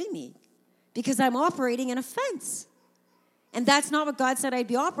God has given me because I'm operating in offense. And that's not what God said I'd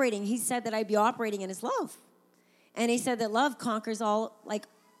be operating. He said that I'd be operating in his love. And he said that love conquers all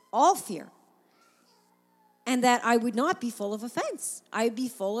fear. And that I would not be full of offense. I'd be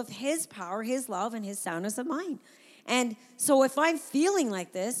full of his power, his love, and his soundness of mind. And so if I'm feeling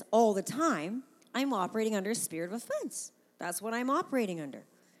like this all the time, I'm operating under a spirit of offense. That's what I'm operating under.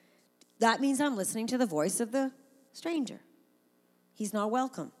 That means I'm listening to the voice of the stranger. He's not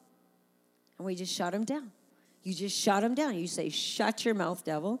welcome. And we just shut him down. You just shut him down. You say, shut your mouth,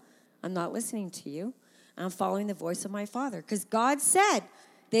 devil. I'm not listening to you. I'm following the voice of my Father. Because God said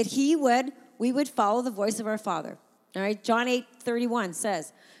that we would follow the voice of our Father. All right, John 8:31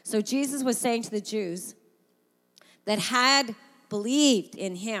 says, so Jesus was saying to the Jews that had believed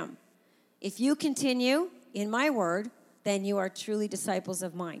in him, if you continue in my word, then you are truly disciples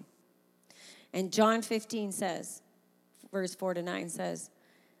of mine. And John 15 says, verse 4-9 says,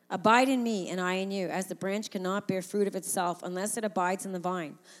 abide in me and I in you, as the branch cannot bear fruit of itself unless it abides in the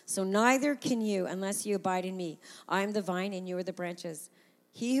vine. So neither can you unless you abide in me. I am the vine and you are the branches.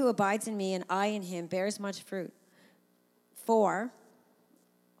 He who abides in me and I in him bears much fruit. I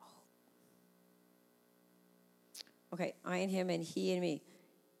in him and he in me.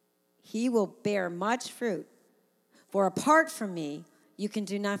 He will bear much fruit. For apart from me, you can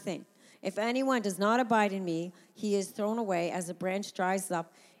do nothing. If anyone does not abide in me, he is thrown away as a branch dries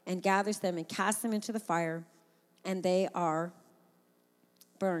up and gathers them and casts them into the fire, and they are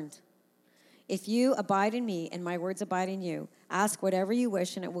burned. If you abide in me and my words abide in you, ask whatever you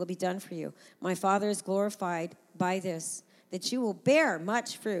wish and it will be done for you. My Father is glorified by this, that you will bear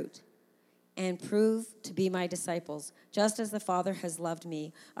much fruit and prove to be my disciples. Just as the Father has loved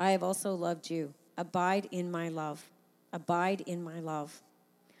me, I have also loved you. Abide in my love. Abide in my love.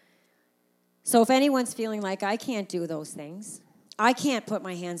 So if anyone's feeling like I can't do those things, I can't put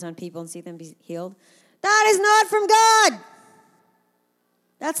my hands on people and see them be healed, that is not from God.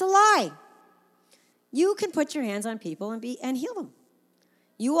 That's a lie. You can put your hands on people and heal them.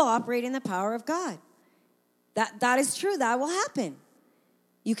 You will operate in the power of God. That is true. That will happen.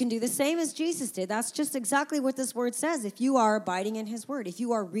 You can do the same as Jesus did. That's just exactly what this word says. If you are abiding in his word, if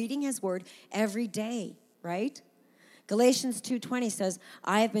you are reading his word every day, right? Galatians 2:20 says,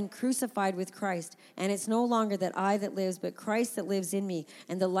 I have been crucified with Christ, and it's no longer that I that lives, but Christ that lives in me.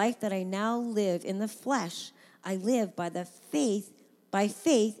 And the life that I now live in the flesh, I live by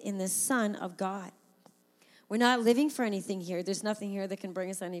faith in the Son of God. We're not living for anything here. There's nothing here that can bring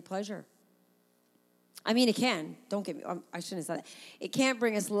us any pleasure. I mean, it can. Don't get me, I shouldn't have said that. It can't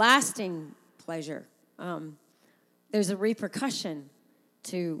bring us lasting pleasure. There's a repercussion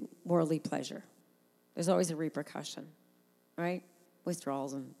to worldly pleasure. There's always a repercussion, right?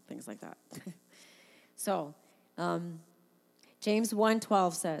 Withdrawals and things like that. So, James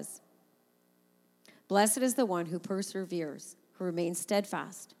 1:12 says, blessed is the one who perseveres, who remains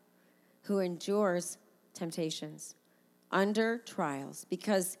steadfast, who endures temptations under trials,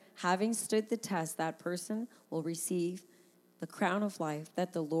 because having stood the test, that person will receive the crown of life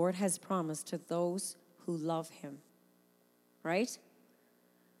that the Lord has promised to those who love him. Right?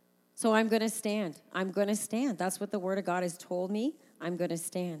 So I'm going to stand. I'm going to stand. That's what the Word of God has told me. I'm going to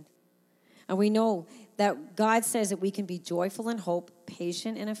stand. And we know that God says that we can be joyful in hope,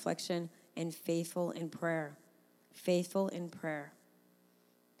 patient in affliction, and faithful in prayer. Faithful in prayer.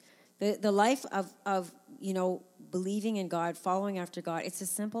 The life of believing in God, following after God, it's a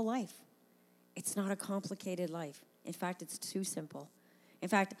simple life. It's not a complicated life. In fact, it's too simple. In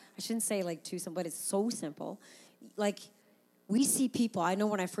fact, I shouldn't say like too simple, but it's so simple. Like, we see people, I know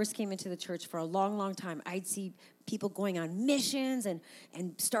when I first came into the church for a long, long time, I'd see people going on missions and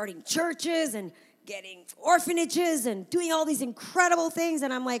starting churches and getting orphanages and doing all these incredible things.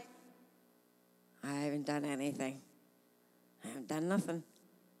 And I'm like, I haven't done anything. I haven't done nothing.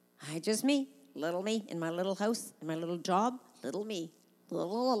 Just me, little me, in my little house, in my little job, little me,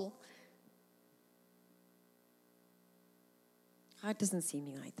 little. God doesn't see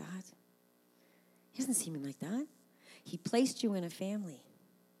me like that. He doesn't see me like that. He placed you in a family.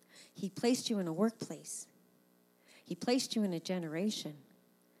 He placed you in a workplace. He placed you in a generation.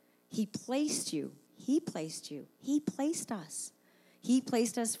 He placed you. He placed you. He placed us. He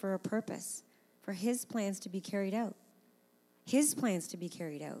placed us for a purpose, for his plans to be carried out. His plans to be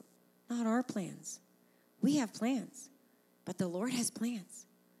carried out, not our plans. We have plans, but the Lord has plans,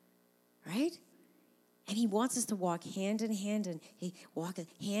 right? And he wants us to walk hand in hand and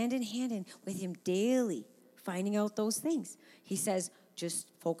with him daily, finding out those things. He says, just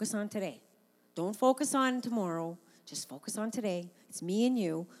focus on today. Don't focus on tomorrow. Just focus on today. It's me and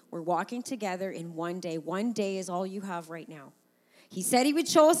you. We're walking together in one day. One day is all you have right now. He said he would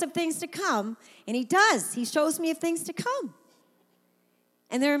show us of things to come, and he does. He shows me of things to come.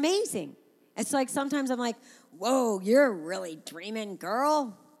 And they're amazing. It's like sometimes I'm like, whoa, you're really dreaming,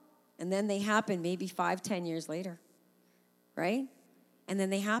 girl. And then they happen maybe 5-10 years later, right? And then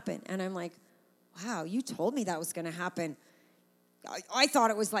they happen. And I'm like, wow, you told me that was going to happen. I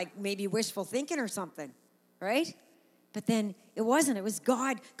thought it was like maybe wishful thinking or something, right? But then it wasn't. It was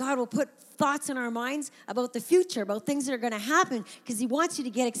God. God will put thoughts in our minds about the future, about things that are going to happen, because he wants you to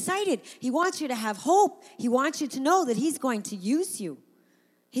get excited. He wants you to have hope. He wants you to know that he's going to use you.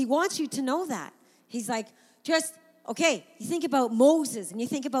 He wants you to know that. He's like, okay, you think about Moses, and you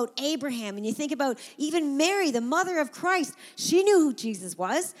think about Abraham, and you think about even Mary, the mother of Christ. She knew who Jesus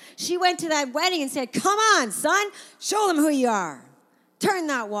was. She went to that wedding and said, come on, son, show them who you are. Turn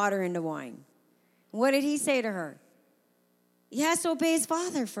that water into wine. What did he say to her? He has to obey his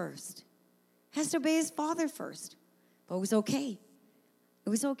father first. But it was okay. It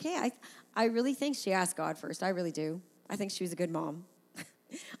was okay. I really think she asked God first. I really do. I think she was a good mom.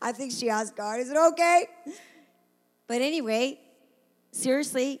 I think she asked God, is it okay? But anyway,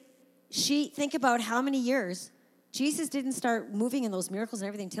 seriously, think about how many years. Jesus didn't start moving in those miracles and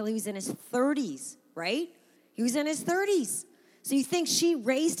everything until he was in his 30s, right? He was in his 30s. So you think she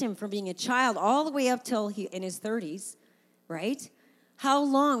raised him from being a child all the way up till in his 30s, right? How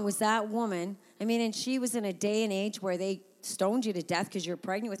long was that woman? I mean, and she was in a day and age where they stoned you to death because you're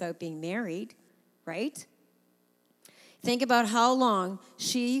pregnant without being married, right? Think about how long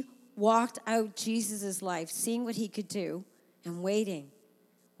she walked out Jesus' life, seeing what he could do, and waiting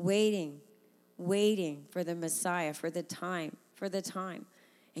for the Messiah, for the time.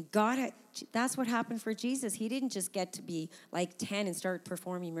 And that's what happened for Jesus. He didn't just get to be like 10 and start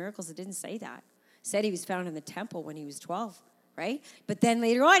performing miracles. It didn't say that. It said he was found in the temple when he was 12, right? But then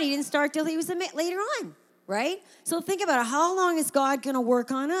later on, he didn't start till he was later on, right? So think about it. How long is God going to work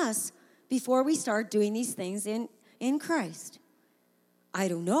on us before we start doing these things in Christ? I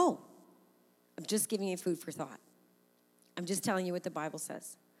don't know. I'm just giving you food for thought. I'm just telling you what the Bible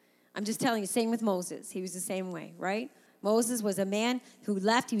says. I'm just telling you, same with Moses. He was the same way, right? Moses was a man who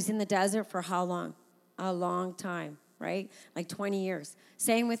left. He was in the desert for how long? A long time, right? Like 20 years.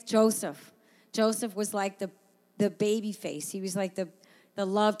 Same with Joseph. Joseph was like the baby face. He was like the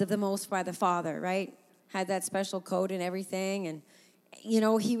loved of the most by the father, right? Had that special coat and everything. And,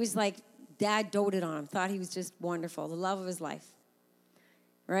 he was like, dad doted on him, thought he was just wonderful, the love of his life,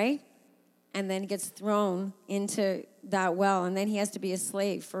 right? And then gets thrown into that well, and then he has to be a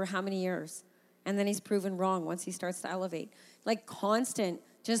slave for how many years? And then he's proven wrong once he starts to elevate. Like constant,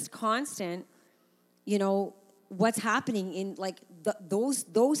 what's happening in like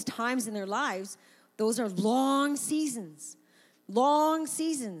those times in their lives, those are long seasons. Long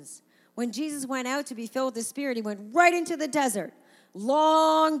seasons. When Jesus went out to be filled with the Spirit, he went right into the desert.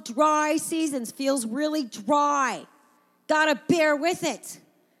 Long, dry seasons. Feels really dry. Gotta bear with it.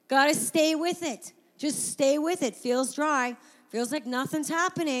 Gotta stay with it. Just stay with it. Feels dry. Feels like nothing's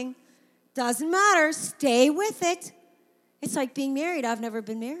happening. Doesn't matter. Stay with it. It's like being married. I've never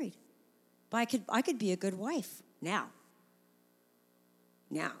been married. But I could be a good wife now.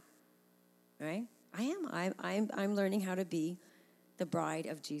 Right? I am. I'm learning how to be the bride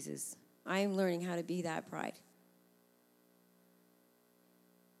of Jesus. I am learning how to be that bride.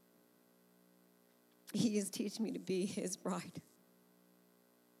 He is teaching me to be his bride.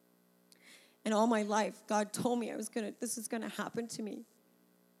 And all my life, God told me this is gonna happen to me.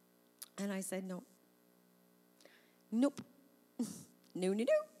 And I said, no. Nope. No.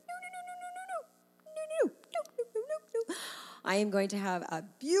 I am going to have a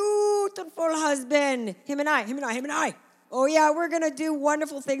beautiful husband. Him and I. Oh yeah, we're gonna do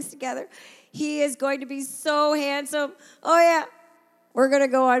wonderful things together. He is going to be so handsome. Oh yeah. We're gonna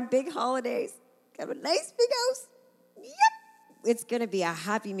go on big holidays. got a nice big house. Yep. It's going to be a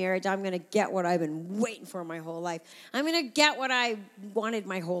happy marriage. I'm going to get what I've been waiting for my whole life. I'm going to get what I wanted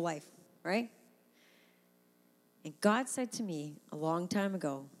my whole life, right? And God said to me a long time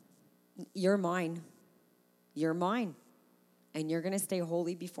ago, you're mine. You're mine. And you're going to stay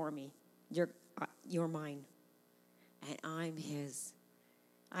holy before me. You're mine. And I'm his.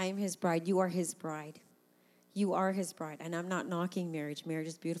 I am his bride. You are his bride. You are his bride. And I'm not knocking marriage. Marriage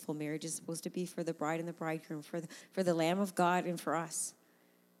is beautiful. Marriage is supposed to be for the bride and the bridegroom, for the Lamb of God and for us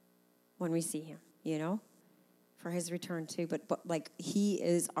when we see him, you know, for his return too. But like, he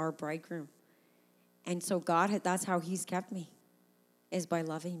is our bridegroom. And so that's how he's kept me, is by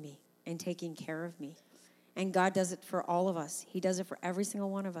loving me and taking care of me. And God does it for all of us. He does it for every single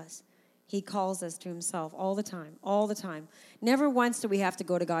one of us. He calls us to himself all the time, all the time. Never once do we have to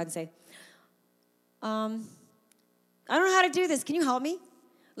go to God and say, I don't know how to do this. Can you help me?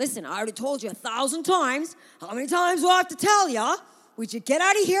 Listen, I already told you 1,000 times. How many times do I have to tell you? Would you get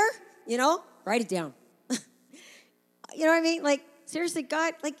out of here? You know, write it down. You know what I mean? Like, seriously,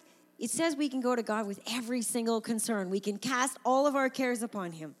 God, like, it says we can go to God with every single concern. We can cast all of our cares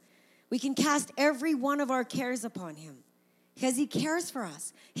upon him. We can cast every one of our cares upon him because he cares for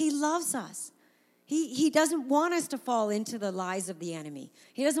us. He loves us. He doesn't want us to fall into the lies of the enemy.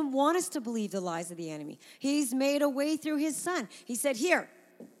 He doesn't want us to believe the lies of the enemy. He's made a way through his son. He said, here,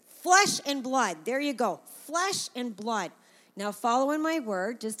 flesh and blood. There you go. Flesh and blood. Now follow in my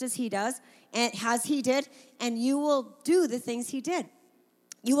word just as he does and as he did, and you will do the things he did.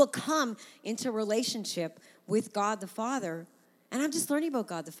 You will come into relationship with God the Father. And I'm just learning about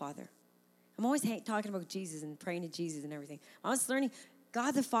God the Father. I'm always talking about Jesus and praying to Jesus and everything. I was learning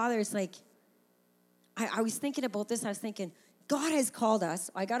God the Father is like, I was thinking about this. I was thinking, God has called us.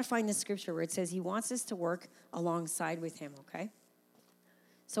 I got to find the scripture where it says he wants us to work alongside with him, okay?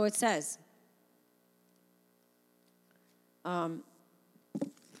 So it says, can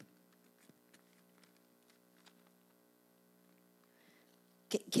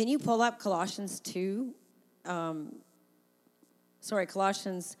you pull up Colossians 2?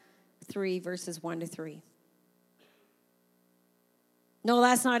 Colossians 3, verses 1 to 3. No,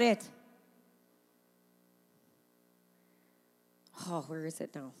 that's not it. Oh, where is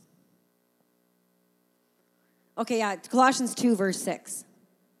it now? Okay, yeah, Colossians 2, verse 6.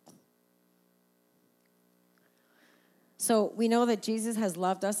 So we know that Jesus has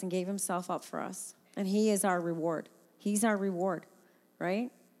loved us and gave himself up for us. And he is our reward. He's our reward, right?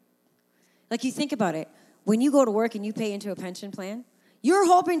 Like, you think about it. When you go to work and you pay into a pension plan, you're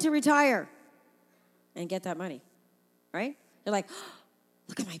hoping to retire and get that money, right? You're like, oh,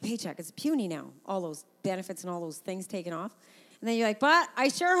 look at my paycheck. It's puny now. All those benefits and all those things taken off. And then you're like, but I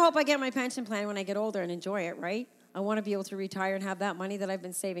sure hope I get my pension plan when I get older and enjoy it, right? I want to be able to retire and have that money that I've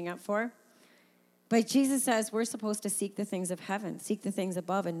been saving up for. But Jesus says we're supposed to seek the things of heaven, seek the things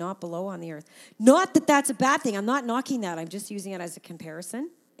above and not below on the earth. Not that that's a bad thing. I'm not knocking that. I'm just using it as a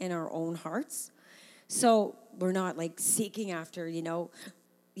comparison in our own hearts. So we're not like seeking after, you know,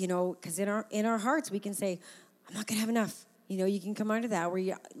 because in our hearts we can say, I'm not going to have enough. You know, you can come under that where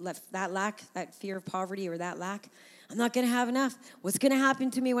you left that lack, that fear of poverty or that lack. I'm not going to have enough. What's going to happen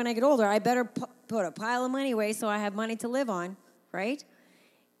to me when I get older? I better put a pile of money away so I have money to live on, right?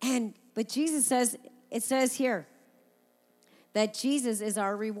 But Jesus says, it says here that Jesus is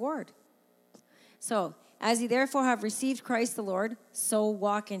our reward. So, as you therefore have received Christ the Lord, so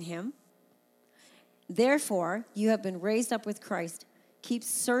walk in him. Therefore, you have been raised up with Christ. Keep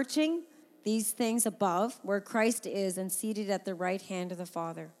searching these things above where Christ is and seated at the right hand of the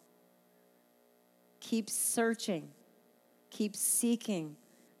Father. Keep searching. Keep seeking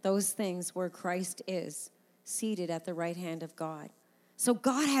those things where Christ is seated at the right hand of God. So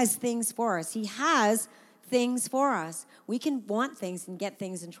God has things for us. He has things for us. We can want things and get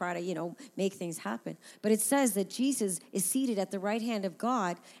things and try to, make things happen. But it says that Jesus is seated at the right hand of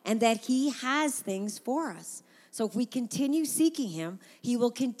God and that he has things for us. So if we continue seeking him, he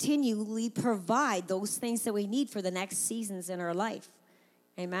will continually provide those things that we need for the next seasons in our life.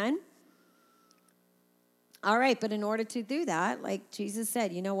 Amen? All right, but in order to do that, like Jesus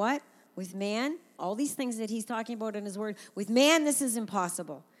said, you know what? With man, all these things that he's talking about in his word, with man, this is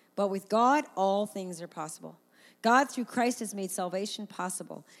impossible. But with God, all things are possible. God, through Christ, has made salvation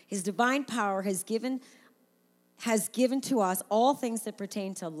possible. His divine power has given to us all things that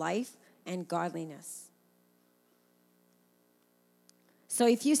pertain to life and godliness. So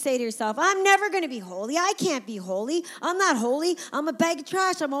if you say to yourself, I'm never going to be holy. I can't be holy. I'm not holy. I'm a bag of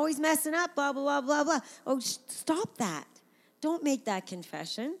trash. I'm always messing up, blah, blah, blah, blah, blah. Oh, stop that. Don't make that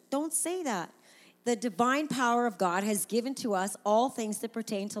confession. Don't say that. The divine power of God has given to us all things that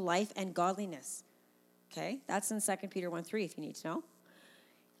pertain to life and godliness. Okay, that's in 2 Peter 1:3 if you need to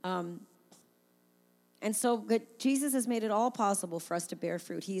know. And so Jesus has made it all possible for us to bear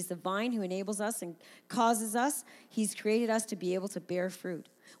fruit. He's the vine who enables us and causes us. He's created us to be able to bear fruit.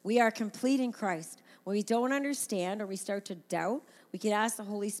 We are complete in Christ. When we don't understand or we start to doubt, we can ask the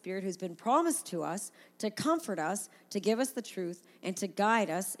Holy Spirit who's been promised to us to comfort us, to give us the truth, and to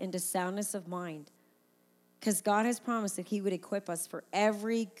guide us into soundness of mind. Because God has promised that he would equip us for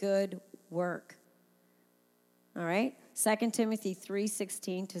every good work. All right? 2 Timothy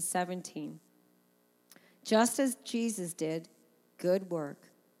 3:16 to 17. Just as Jesus did good work,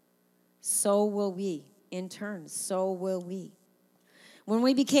 so will we. In turn, so will we. When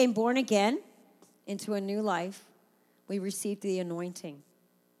we became born again into a new life, we received the anointing.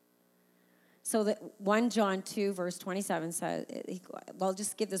 So that 1 John 2, verse 27 says, well, I'll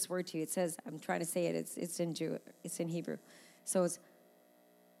just give this word to you. It says, I'm trying to say it, it's in Hebrew. So it's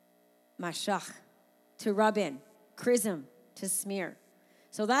mashach, to rub in, chrism, to smear.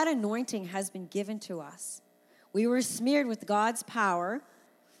 So that anointing has been given to us. We were smeared with God's power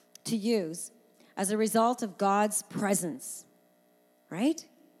to use as a result of God's presence, right?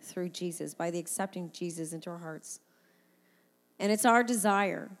 Through Jesus, by the accepting Jesus into our hearts. And it's our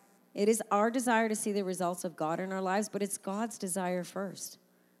desire. It is our desire to see the results of God in our lives, but it's God's desire first.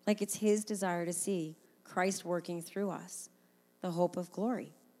 Like it's his desire to see Christ working through us, the hope of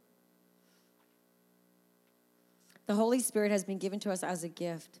glory. The Holy Spirit has been given to us as a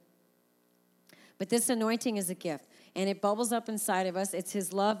gift. But this anointing is a gift, and it bubbles up inside of us. It's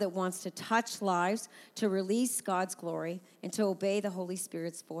his love that wants to touch lives, to release God's glory, and to obey the Holy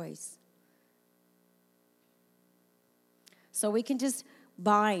Spirit's voice. So we can just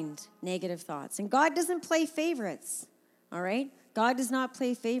bind negative thoughts. And God doesn't play favorites, all right? God does not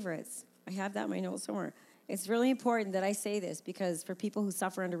play favorites. I have that in my notes somewhere. It's really important that I say this because for people who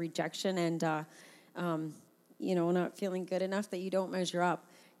suffer under rejection and not feeling good enough that you don't measure up.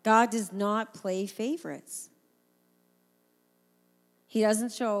 God does not play favorites. He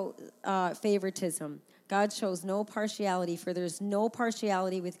doesn't show favoritism. God shows no partiality, for there's no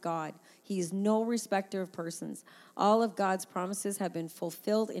partiality with God. He is no respecter of persons. All of God's promises have been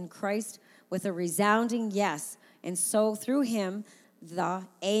fulfilled in Christ with a resounding yes. And so through him, the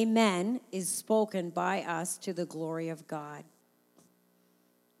amen is spoken by us to the glory of God.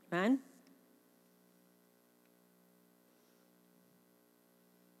 Amen?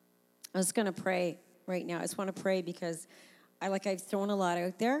 I was going to pray right now. I just want to pray because I've thrown a lot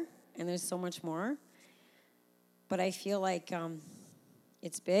out there, and there's so much more. But I feel like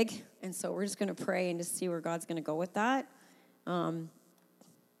it's big, and so we're just going to pray and just see where God's going to go with that.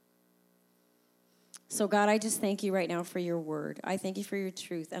 So, God, I just thank you right now for your word. I thank you for your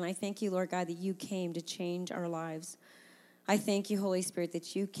truth, and I thank you, Lord God, that you came to change our lives. I thank you, Holy Spirit,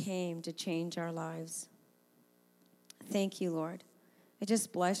 that you came to change our lives. Thank you, Lord. I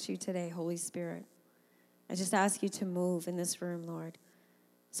just bless you today, Holy Spirit. I just ask you to move in this room, Lord.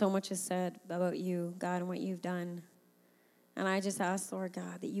 So much is said about you, God, and what you've done. And I just ask, Lord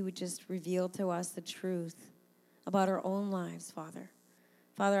God, that you would just reveal to us the truth about our own lives, Father.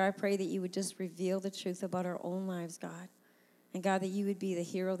 Father, I pray that you would just reveal the truth about our own lives, God. And God, that you would be the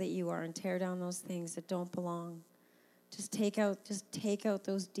hero that you are and tear down those things that don't belong. Just take out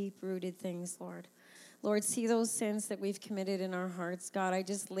those deep-rooted things, Lord. Lord, see those sins that we've committed in our hearts. God, I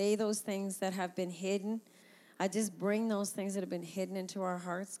just lay those things that have been hidden. I just bring those things that have been hidden into our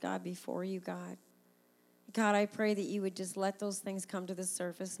hearts, God, before you, God. God, I pray that you would just let those things come to the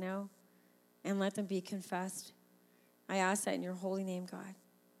surface now and let them be confessed. I ask that in your holy name, God.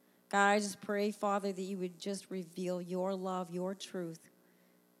 God, I just pray, Father, that you would just reveal your love, your truth.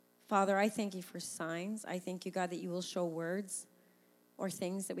 Father, I thank you for signs. I thank you, God, that you will show words or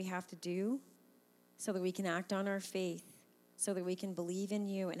things that we have to do so that we can act on our faith, so that we can believe in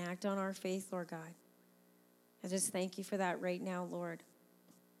you and act on our faith, Lord God. I just thank you for that right now, Lord.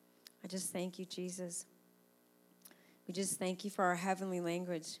 I just thank you, Jesus. We just thank you for our heavenly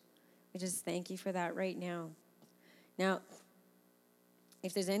language. We just thank you for that right now. Now,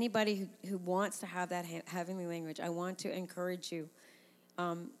 if there's anybody who wants to have that heavenly language, I want to encourage you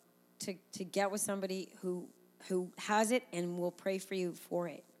to get with somebody who has it and will pray for you for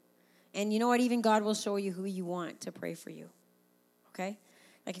it. And you know what? Even God will show you who you want to pray for you. Okay?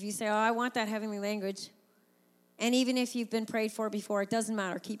 Like if you say, I want that heavenly language. And even if you've been prayed for before, it doesn't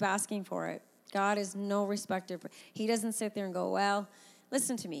matter. Keep asking for it. God is no respecter. He doesn't sit there and go, well,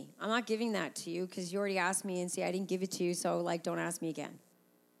 listen to me. I'm not giving that to you because you already asked me and see, I didn't give it to you, so don't ask me again.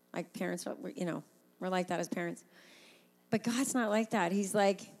 Like parents, we're like that as parents. But God's not like that. He's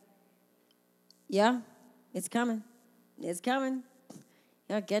like, yeah, it's coming. It's coming.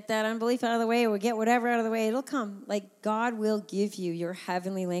 Get that unbelief out of the way, or get whatever out of the way. It'll come. Like, God will give you your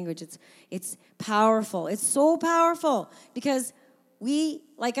heavenly language. It's powerful. It's so powerful because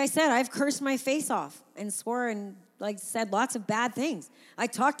like I said, I've cursed my face off and swore and said lots of bad things. I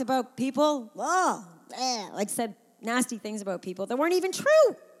talked about people, said nasty things about people that weren't even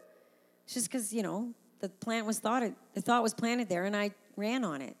true. It's just because, the thought was planted there, and I ran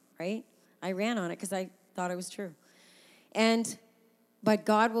on it, right? I ran on it because I thought it was true. But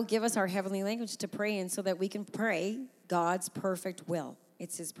God will give us our heavenly language to pray in so that we can pray God's perfect will.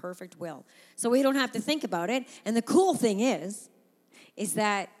 It's his perfect will. So we don't have to think about it. And the cool thing is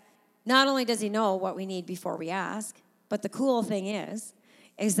that not only does he know what we need before we ask, but the cool thing is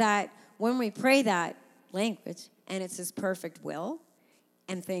that when we pray that language and it's his perfect will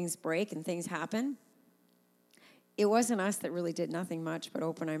and things break and things happen, it wasn't us that really did nothing much but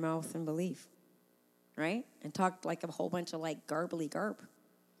open our mouth and believe, right? And talked like a whole bunch of garbly garb,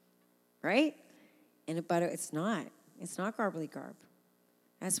 right? But it's not. It's not garbly garb.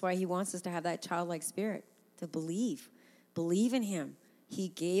 That's why he wants us to have that childlike spirit, to believe. Believe in him. He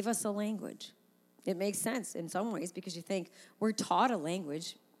gave us a language. It makes sense in some ways because you think we're taught a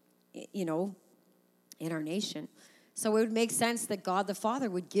language, in our nation. So it would make sense that God the Father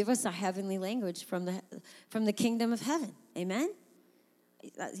would give us a heavenly language from the kingdom of heaven. Amen?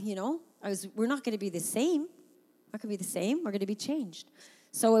 We're not going to be the same. We're not going to be the same. We're going to be changed.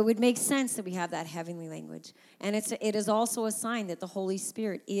 So it would make sense that we have that heavenly language. And it is also a sign that the Holy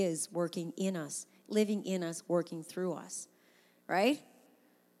Spirit is working in us, living in us, working through us. Right?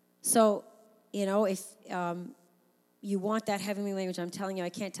 So, if you want that heavenly language, I'm telling you, I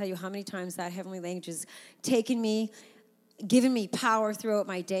can't tell you how many times that heavenly language has taken me, given me power throughout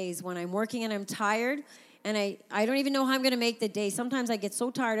my days when I'm working and I'm tired and I don't even know how I'm going to make the day. Sometimes I get so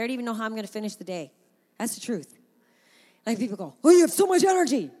tired, I don't even know how I'm going to finish the day. That's the truth. People go, oh, you have so much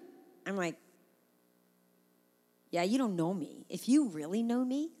energy. I'm like, yeah, you don't know me. If you really know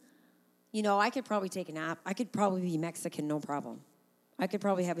me, I could probably take a nap. I could probably be Mexican, no problem. I could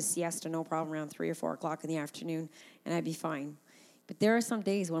probably have a siesta, no problem, around 3 or 4 o'clock in the afternoon, and I'd be fine. But there are some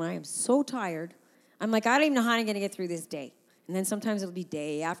days when I am so tired, I'm like, I don't even know how I'm going to get through this day. And then sometimes it'll be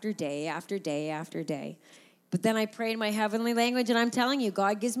day after day after day after day. But then I pray in my heavenly language, and I'm telling you,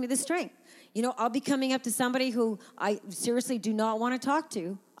 God gives me the strength. I'll be coming up to somebody who I seriously do not want to talk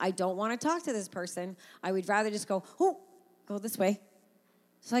to. I don't want to talk to this person. I would rather just go this way.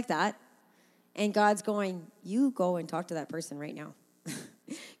 Just like that. And God's going, you go and talk to that person right now.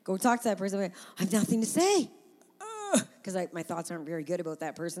 Go talk to that person. I have nothing to say. Because my thoughts aren't very good about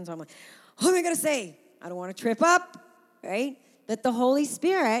that person. So I'm like, what am I going to say? I don't want to trip up, right? But the Holy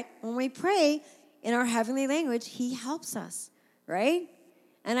Spirit, when we pray in our heavenly language, he helps us, right?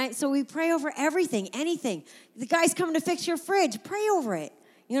 And so we pray over everything, anything. The guy's coming to fix your fridge, pray over it.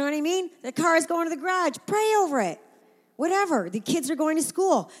 You know what I mean? The car is going to the garage, pray over it. Whatever. The kids are going to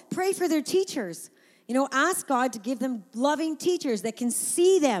school, pray for their teachers. Ask God to give them loving teachers that can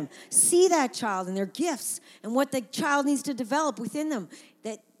see them, see that child and their gifts and what the child needs to develop within them.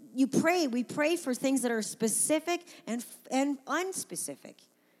 That we pray for things that are specific and unspecific.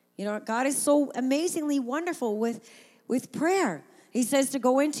 God is so amazingly wonderful with prayer. He says to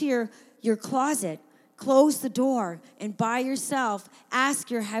go into your closet, close the door, and by yourself ask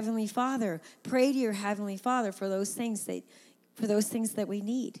your heavenly Father, pray to your heavenly Father for those things that we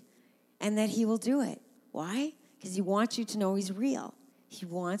need. And that he will do it. Why? Because he wants you to know he's real. He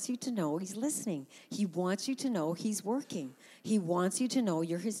wants you to know he's listening. He wants you to know he's working. He wants you to know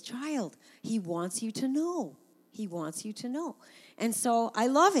you're his child. He wants you to know. He wants you to know. And so I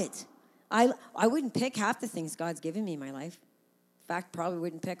love it. I wouldn't pick half the things God's given me in my life. In fact, probably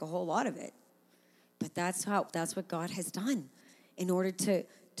wouldn't pick a whole lot of it. But that's what God has done in order to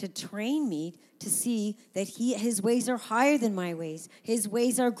train me to see that his ways are higher than my ways. His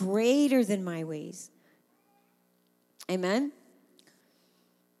ways are greater than my ways. Amen?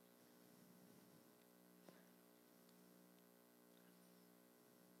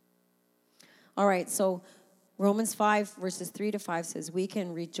 All right, so Romans 5, verses 3 to 5 says, we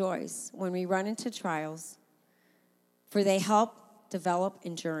can rejoice when we run into trials, for they help develop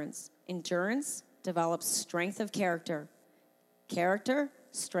endurance. Endurance develops strength of character. Character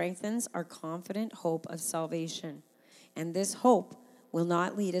strengthens our confident hope of salvation. And this hope will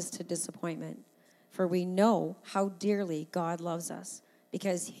not lead us to disappointment, for we know how dearly God loves us,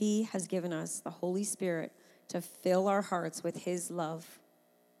 because he has given us the Holy Spirit to fill our hearts with his love.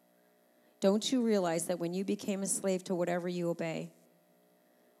 Don't you realize that when you became a slave to whatever you obey,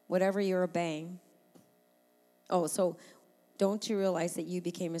 whatever you're obeying, don't you realize that you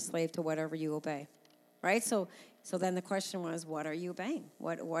became a slave to whatever you obey? Right? So So then the question was, what are you obeying?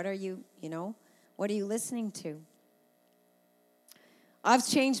 What are you, what are you listening to? I've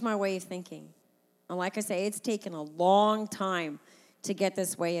changed my way of thinking. And like I say, it's taken a long time to get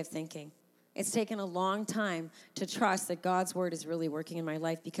this way of thinking. It's taken a long time to trust that God's word is really working in my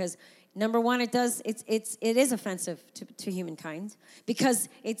life because, number one, it is offensive to humankind because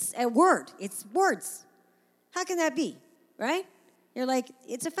it's a word. It's words. How can that be, right? You're like,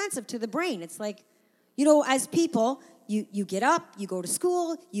 it's offensive to the brain. It's like, as people, you get up, you go to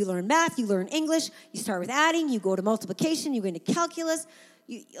school, you learn math, you learn English, you start with adding, you go to multiplication, you go into calculus.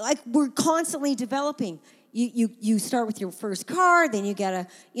 We're constantly developing. You start with your first car, then you get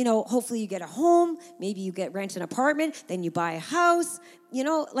hopefully you get a home, maybe you rent an apartment, then you buy a house.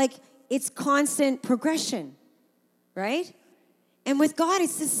 It's constant progression, right? And with God,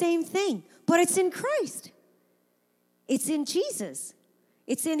 it's the same thing, but it's in Christ. It's in Jesus.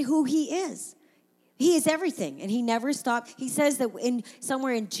 It's in who he is. He is everything, and he never stopped. He says that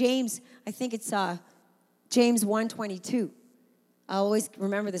somewhere in James, I think it's James 1:22. I always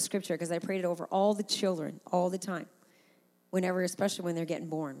remember the scripture because I prayed it over all the children all the time. Especially when they're getting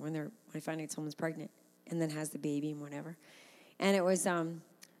born, when I find out someone's pregnant and then has the baby and whatever. And it was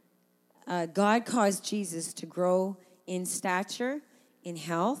God caused Jesus to grow in stature, in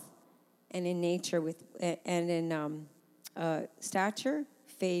health, and in nature stature,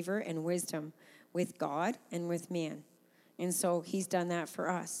 favor, and wisdom with God and with man. And so he's done that for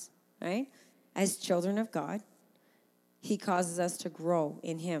us, right? As children of God, he causes us to grow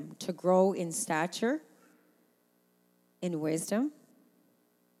in him, to grow in stature, in wisdom,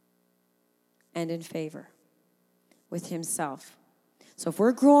 and in favor with himself. So if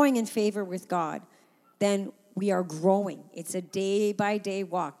we're growing in favor with God, then we are growing. It's a day-by-day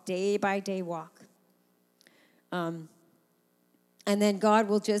walk, day-by-day walk. And then God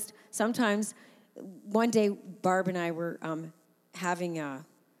will just, sometimes, one day Barb and I were having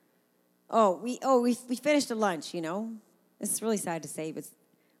we finished a lunch, It's really sad to say, but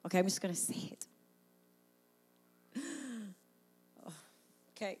okay, I'm just going to say it.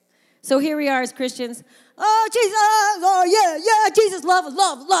 Okay. So here we are as Christians. Oh, Jesus. Oh, yeah, Jesus. Love.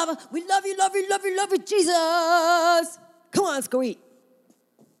 We love you, Jesus. Come on, let's go eat.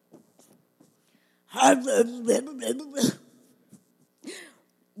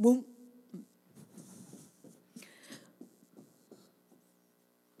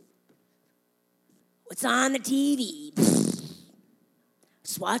 What's on the TV?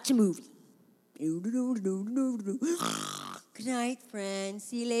 Just watch a movie. Good night, friends.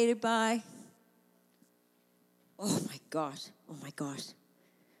 See you later. Bye. Oh, my gosh.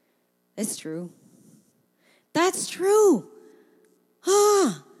 That's true.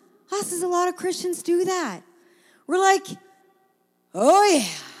 Us as a lot of Christians do that. We're like, oh, yeah.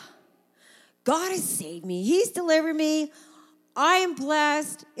 God has saved me. He's delivered me. I am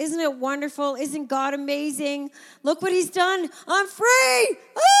blessed. Isn't it wonderful? Isn't God amazing? Look what he's done. I'm free.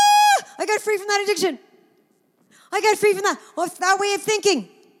 I got free from that addiction. I got free from that way of thinking.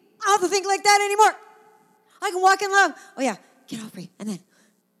 I don't have to think like that anymore. I can walk in love. Oh, yeah, get all free. And then,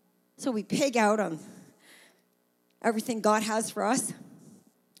 so we pig out on everything God has for us,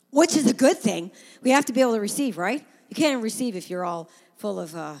 which is a good thing. We have to be able to receive, right? You can't receive if you're all full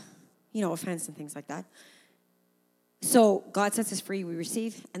of, offense and things like that. So God sets us free, we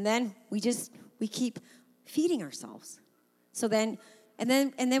receive, and then we keep feeding ourselves. So then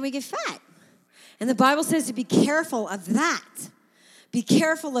we get fat. And the Bible says to be careful of that. Be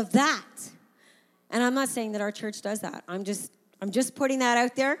careful of that. And I'm not saying that our church does that. I'm just putting that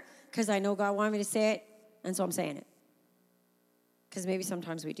out there because I know God wanted me to say it, and so I'm saying it. Because maybe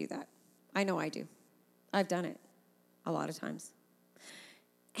sometimes we do that. I know I do. I've done it a lot of times.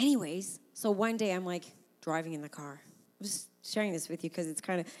 Anyways, so one day I'm like driving in the car. I'm just sharing this with you because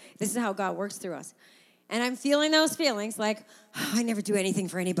this is how God works through us. And I'm feeling those feelings like, I never do anything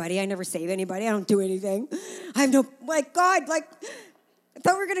for anybody. I never save anybody. I don't do anything. I have God, I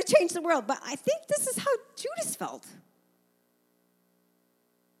thought we were going to change the world. But I think this is how Judas felt.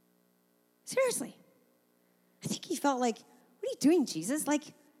 Seriously. I think he felt like, what are you doing, Jesus?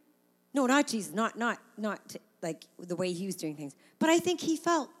 No, not Jesus. Not like the way he was doing things. But I think he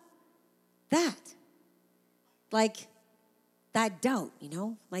felt that. That doubt,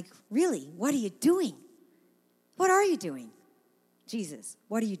 really, what are you doing? What are you doing? Jesus,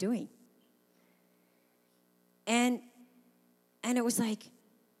 what are you doing? And it was like,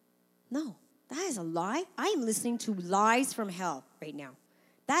 no, that is a lie. I am listening to lies from hell right now.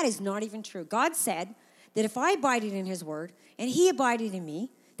 That is not even true. God said that if I abided in his word and he abided in me,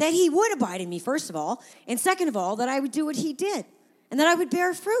 that he would abide in me, first of all, and second of all, that I would do what he did and that I would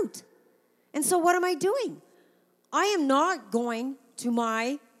bear fruit. And so what am I doing? I am not going to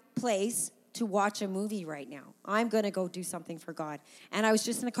my place to watch a movie right now. I'm going to go do something for God. And I was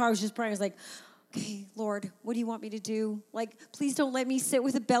just in the car. I was just praying. I was like, okay, Lord, what do you want me to do? Like, please don't let me sit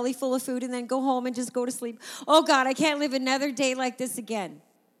with a belly full of food and then go home and just go to sleep. Oh, God, I can't live another day like this again.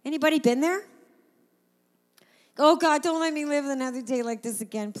 Anybody been there? Oh, God, don't let me live another day like this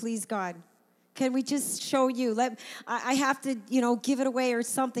again. Please, God. Can we just show you? I have to, give it away or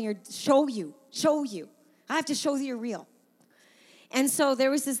something or show you. I have to show you you're real. And so there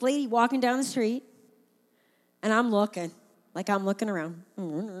was this lady walking down the street, and I'm looking around.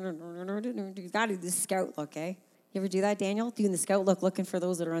 You got to do the scout look, eh? You ever do that, Daniel? Doing the scout look, looking for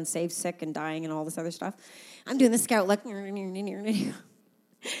those that are unsafe, sick, and dying, and all this other stuff. I'm doing the scout look.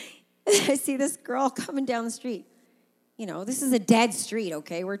 I see this girl coming down the street. This is a dead street,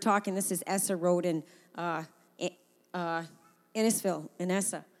 okay? We're talking, this is Essa Road in Innisfil, in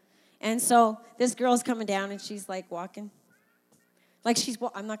Essa. And so this girl's coming down, and she's like walking. Like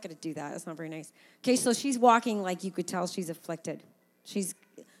I'm not going to do that. That's not very nice. Okay, so she's walking like you could tell she's afflicted. She's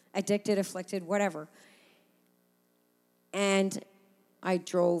addicted, afflicted, whatever. And I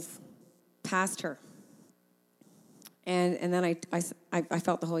drove past her. And then I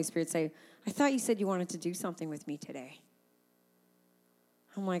felt the Holy Spirit say, I thought you said you wanted to do something with me today.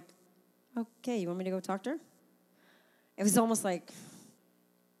 I'm like, okay, you want me to go talk to her? It was almost like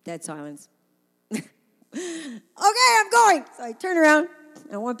dead silence. Okay, I'm going. So I turned around,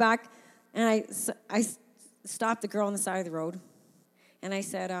 and I went back, and I stopped the girl on the side of the road, and I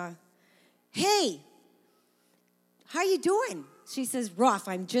said, hey, how you doing? She says, rough.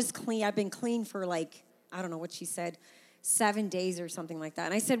 I'm just clean. I've been clean for I don't know what she said, 7 days or something like that.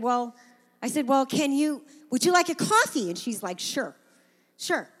 And I said, well, would you like a coffee? And she's like, sure.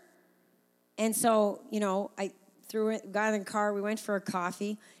 And so, I got in the car, we went for a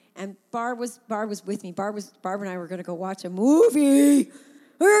coffee, and Barb was with me. Barb and I were going to go watch a movie.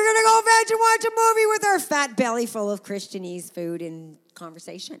 We were going to go veg and watch a movie with our fat belly full of Christianese food and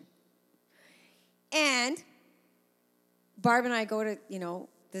conversation. And Barb and I go to,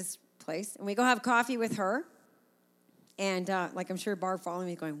 this place, and we go have coffee with her. And I'm sure Barb following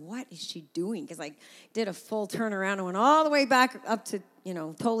me going, what is she doing? Because I did a full turnaround and went all the way back up to,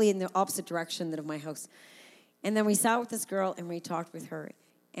 totally in the opposite direction of my house. And then we sat with this girl and we talked with her.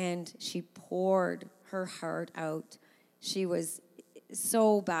 And she poured her heart out. She was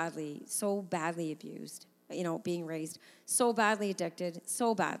so badly abused, being raised. So badly addicted,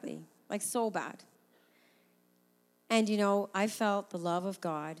 so badly, so bad. And, I felt the love of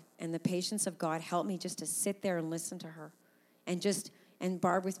God and the patience of God help me just to sit there and listen to her. And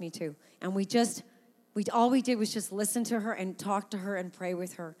Barb with me too. And all we did was just listen to her and talk to her and pray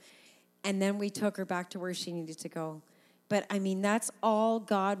with her. And then we took her back to where she needed to go. But, that's all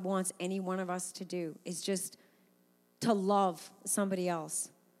God wants any one of us to do, is just to love somebody else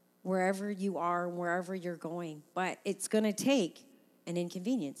wherever you are, wherever you're going. But it's going to take an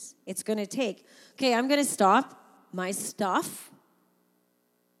inconvenience. It's going to take, okay, I'm going to stop my stuff,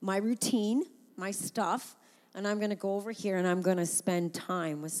 my routine, my stuff, and I'm going to go over here and I'm going to spend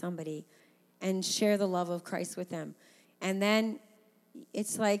time with somebody and share the love of Christ with them. And then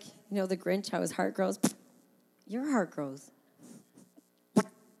it's like, the Grinch, how his heart grows. Your heart grows.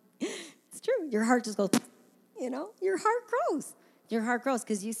 It's true. Your heart just goes, your heart grows. Your heart grows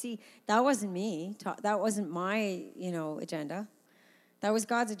because you see, that wasn't me. That wasn't my, agenda. That was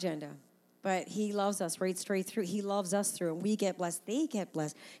God's agenda. But he loves us right straight through. He loves us through, and we get blessed. They get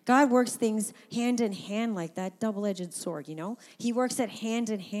blessed. God works things hand in hand like that double-edged sword, He works it hand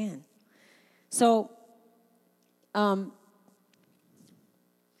in hand. So,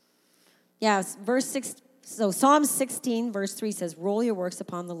 verse 6. So Psalm 16, verse 3 says, roll your works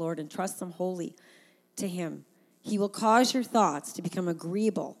upon the Lord and trust them wholly to him. He will cause your thoughts to become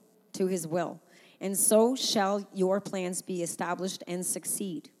agreeable to his will, and so shall your plans be established and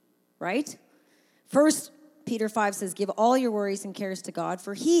succeed. Right? 1 Peter 5 says, give all your worries and cares to God,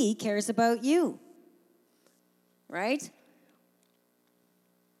 for he cares about you. Right?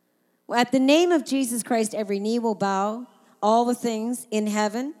 At the name of Jesus Christ, every knee will bow, all the things in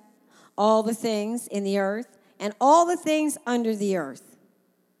heaven, all the things in the earth, and all the things under the earth.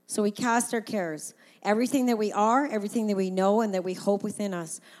 So we cast our cares. Everything that we are, everything that we know, and that we hope within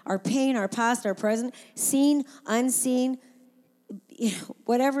us. Our pain, our past, our present, seen, unseen,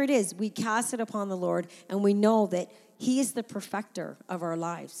 whatever it is, we cast it upon the Lord, and we know that he is the perfecter of our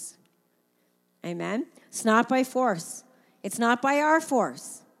lives. Amen? It's not by force. It's not by our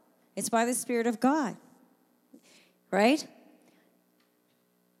force. It's by the Spirit of God. Right?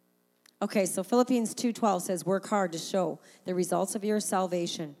 Okay, so Philippians 2:12 says, work hard to show the results of your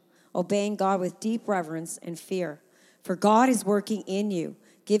salvation. obeying God with deep reverence and fear. For God is working in you,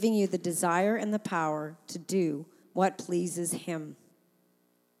 giving you the desire and the power to do what pleases him.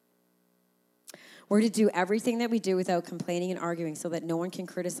 We're to do everything that we do without complaining and arguing so that no one can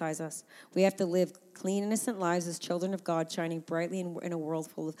criticize us. We have to live clean, innocent lives as children of God, shining brightly in a world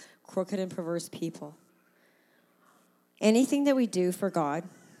full of crooked and perverse people. Anything that we do for God,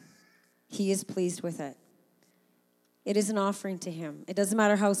 he is pleased with it. It is an offering to him. It doesn't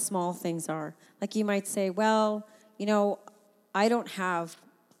matter how small things are. Like you might say, well, I don't have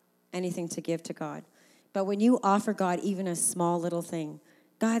anything to give to God. But when you offer God even a small little thing,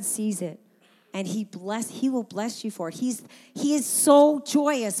 God sees it. And he will bless you for it. He is so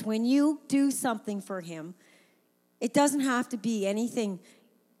joyous when you do something for him. It doesn't have to be anything.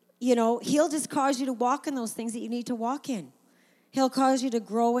 He'll just cause you to walk in those things that you need to walk in. He'll cause you to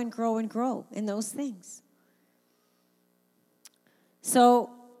grow and grow and grow in those things. So,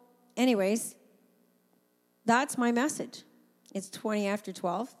 anyways, that's my message. It's 20 after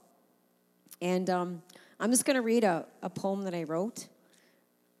 12. And I'm just going to read a poem that I wrote.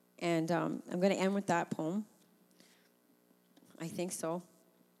 And I'm going to end with that poem. I think so.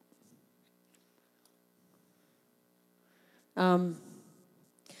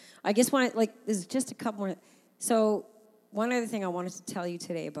 I just want to, there's just a couple more. So one other thing I wanted to tell you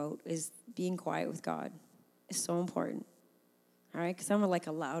today about is being quiet with God. It's so important. All right? Because I'm a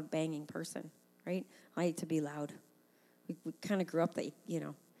loud, banging person, right? I like to be loud. We kind of grew up that,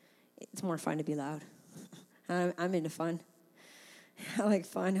 it's more fun to be loud. I'm into fun. I like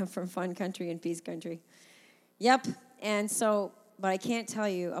fun. I'm from fun country and peace country. Yep. And so, but I can't tell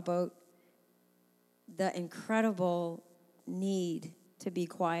you about the incredible need to be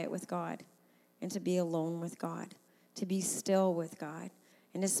quiet with God and to be alone with God, to be still with God,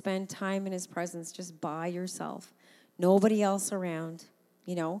 and to spend time in his presence just by yourself. Nobody else around,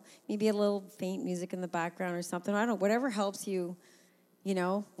 maybe a little faint music in the background or something. I don't know, whatever helps you,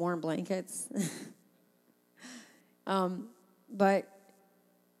 warm blankets. But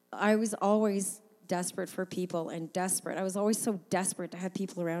I was always desperate for people I was always so desperate to have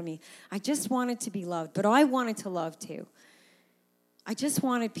people around me. I just wanted to be loved, but I wanted to love too. I just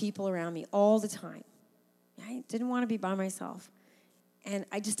wanted people around me all the time. I didn't want to be by myself. And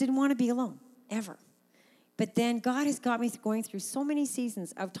I just didn't want to be alone, ever. But then God has got me going through so many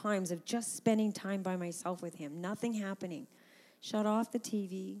seasons of times of just spending time by myself with him. Nothing happening. Shut off the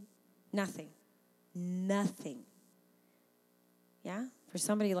TV. Nothing. Yeah? For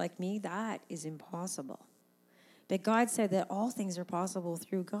somebody like me, that is impossible. But God said that all things are possible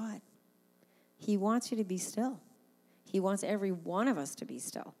through God. He wants you to be still. He wants every one of us to be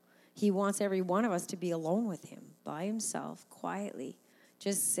still. He wants every one of us to be alone with him, by himself, quietly,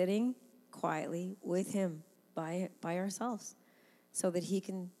 just sitting quietly with him by ourselves, so that he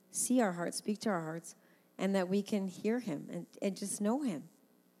can see our hearts, speak to our hearts, and that we can hear him and just know him.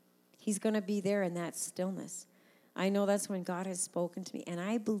 He's going to be there in that stillness. I know that's when God has spoken to me. And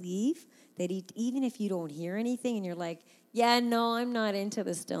I believe that even if you don't hear anything and you're like, yeah, no, I'm not into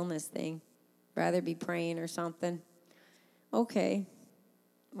the stillness thing. Rather be praying or something. Okay.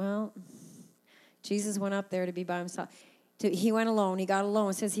 Well, Jesus went up there to be by himself. He went alone. He got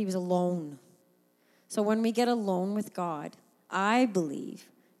alone. It says he was alone. So when we get alone with God, I believe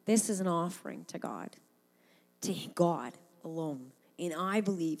this is an offering to God alone. And I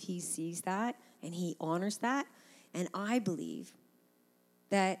believe he sees that and he honors that. And I believe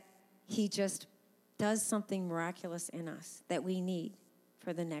that he just does something miraculous in us that we need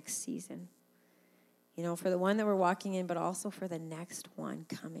for the next season. For the one that we're walking in, but also for the next one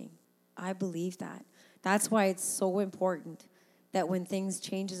coming. I believe that. That's why it's so important that when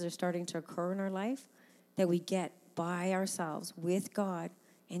changes are starting to occur in our life, that we get by ourselves with God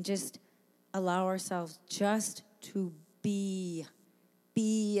and just allow ourselves just to be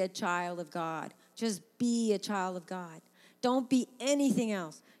a child of God. Just be a child of God. Don't be anything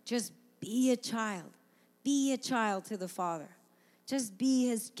else. Just be a child. Be a child to the Father. Just be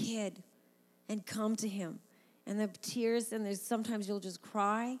his kid and come to him. And the tears, and sometimes you'll just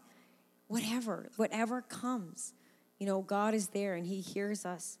cry. Whatever comes. God is there and he hears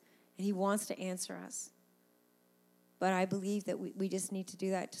us and he wants to answer us. But I believe that we just need to do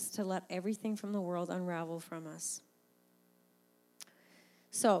that, just to let everything from the world unravel from us.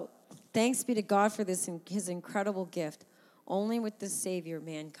 So, thanks be to God for his incredible gift. Only with the Savior,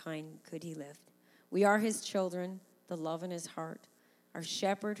 mankind, could he live. We are his children, the love in his heart, our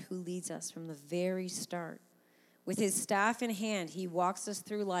shepherd who leads us from the very start. With his staff in hand, he walks us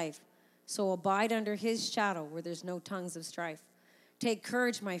through life. So abide under his shadow where there's no tongues of strife. Take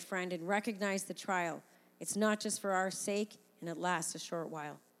courage, my friend, and recognize the trial. It's not just for our sake, and it lasts a short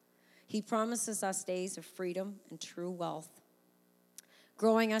while. He promises us days of freedom and true wealth,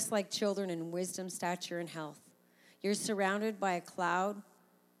 growing us like children in wisdom, stature, and health. You're surrounded by a cloud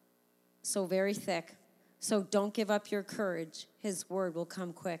so very thick, so don't give up your courage. His word will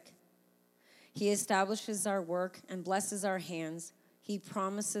come quick. He establishes our work and blesses our hands. He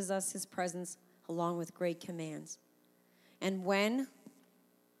promises us his presence along with great commands. And when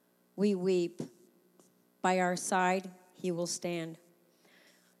we weep, by our side he will stand.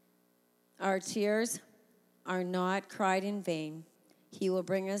 Our tears are not cried in vain. He will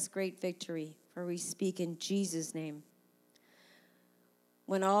bring us great victory, for we speak in Jesus' name.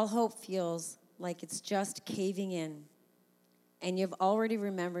 When all hope feels like it's just caving in, and you've already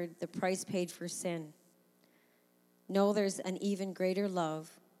remembered the price paid for sin, know there's an even greater love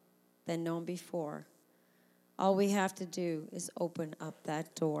than known before. All we have to do is open up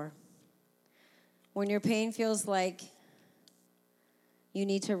that door. When your pain feels like you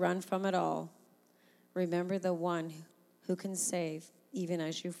need to run from it all, remember the one who can save even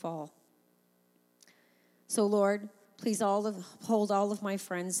as you fall. So, Lord, please hold all of my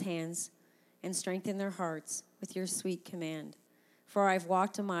friends' hands and strengthen their hearts with your sweet command. For I've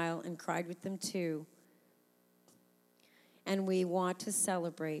walked a mile and cried with them too. And we want to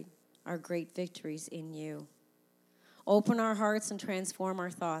celebrate our great victories in you. Open our hearts and transform our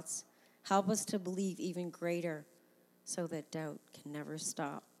thoughts. Help us to believe even greater so that doubt can never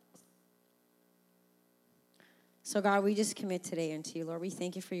stop. So, God, we just commit today unto you, Lord. We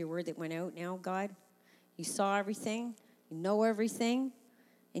thank you for your word that went out now, God. You saw everything, you know everything,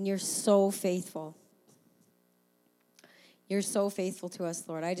 and you're so faithful. You're so faithful to us,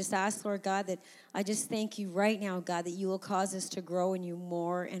 Lord. I just ask, Lord God, that I just thank you right now, God, that you will cause us to grow in you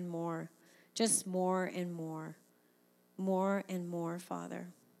more and more. Just more and more. More and more, Father.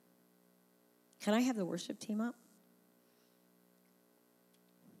 Can I have the worship team up?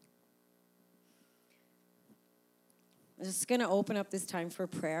 I'm just going to open up this time for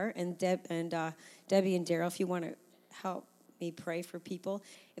prayer. And Debbie and Daryl, if you want to help me pray for people.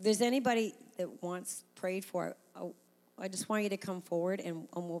 If there's anybody that wants prayed for, I just want you to come forward and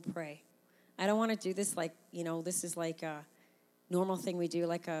we'll pray. I don't want to do this like, this is like a normal thing we do,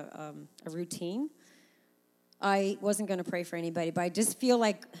 like a routine. I wasn't going to pray for anybody, but I just feel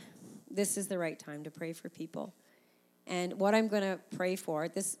like this is the right time to pray for people. And what I'm going to pray for,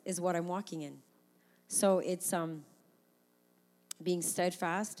 this is what I'm walking in. So it's being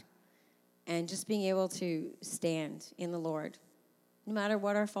steadfast and just being able to stand in the Lord, no matter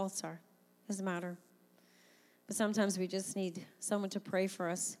what our faults are. Doesn't matter. But sometimes we just need someone to pray for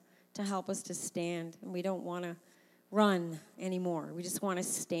us, to help us to stand. And we don't want to run anymore. We just want to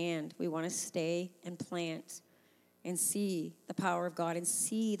stand. We want to stay and plant and see the power of God and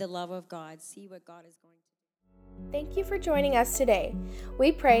see the love of God, see what God is going to do. Thank you for joining us today.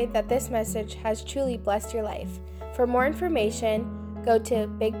 We pray that this message has truly blessed your life. For more information, go to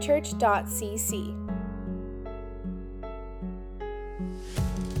bigchurch.cc.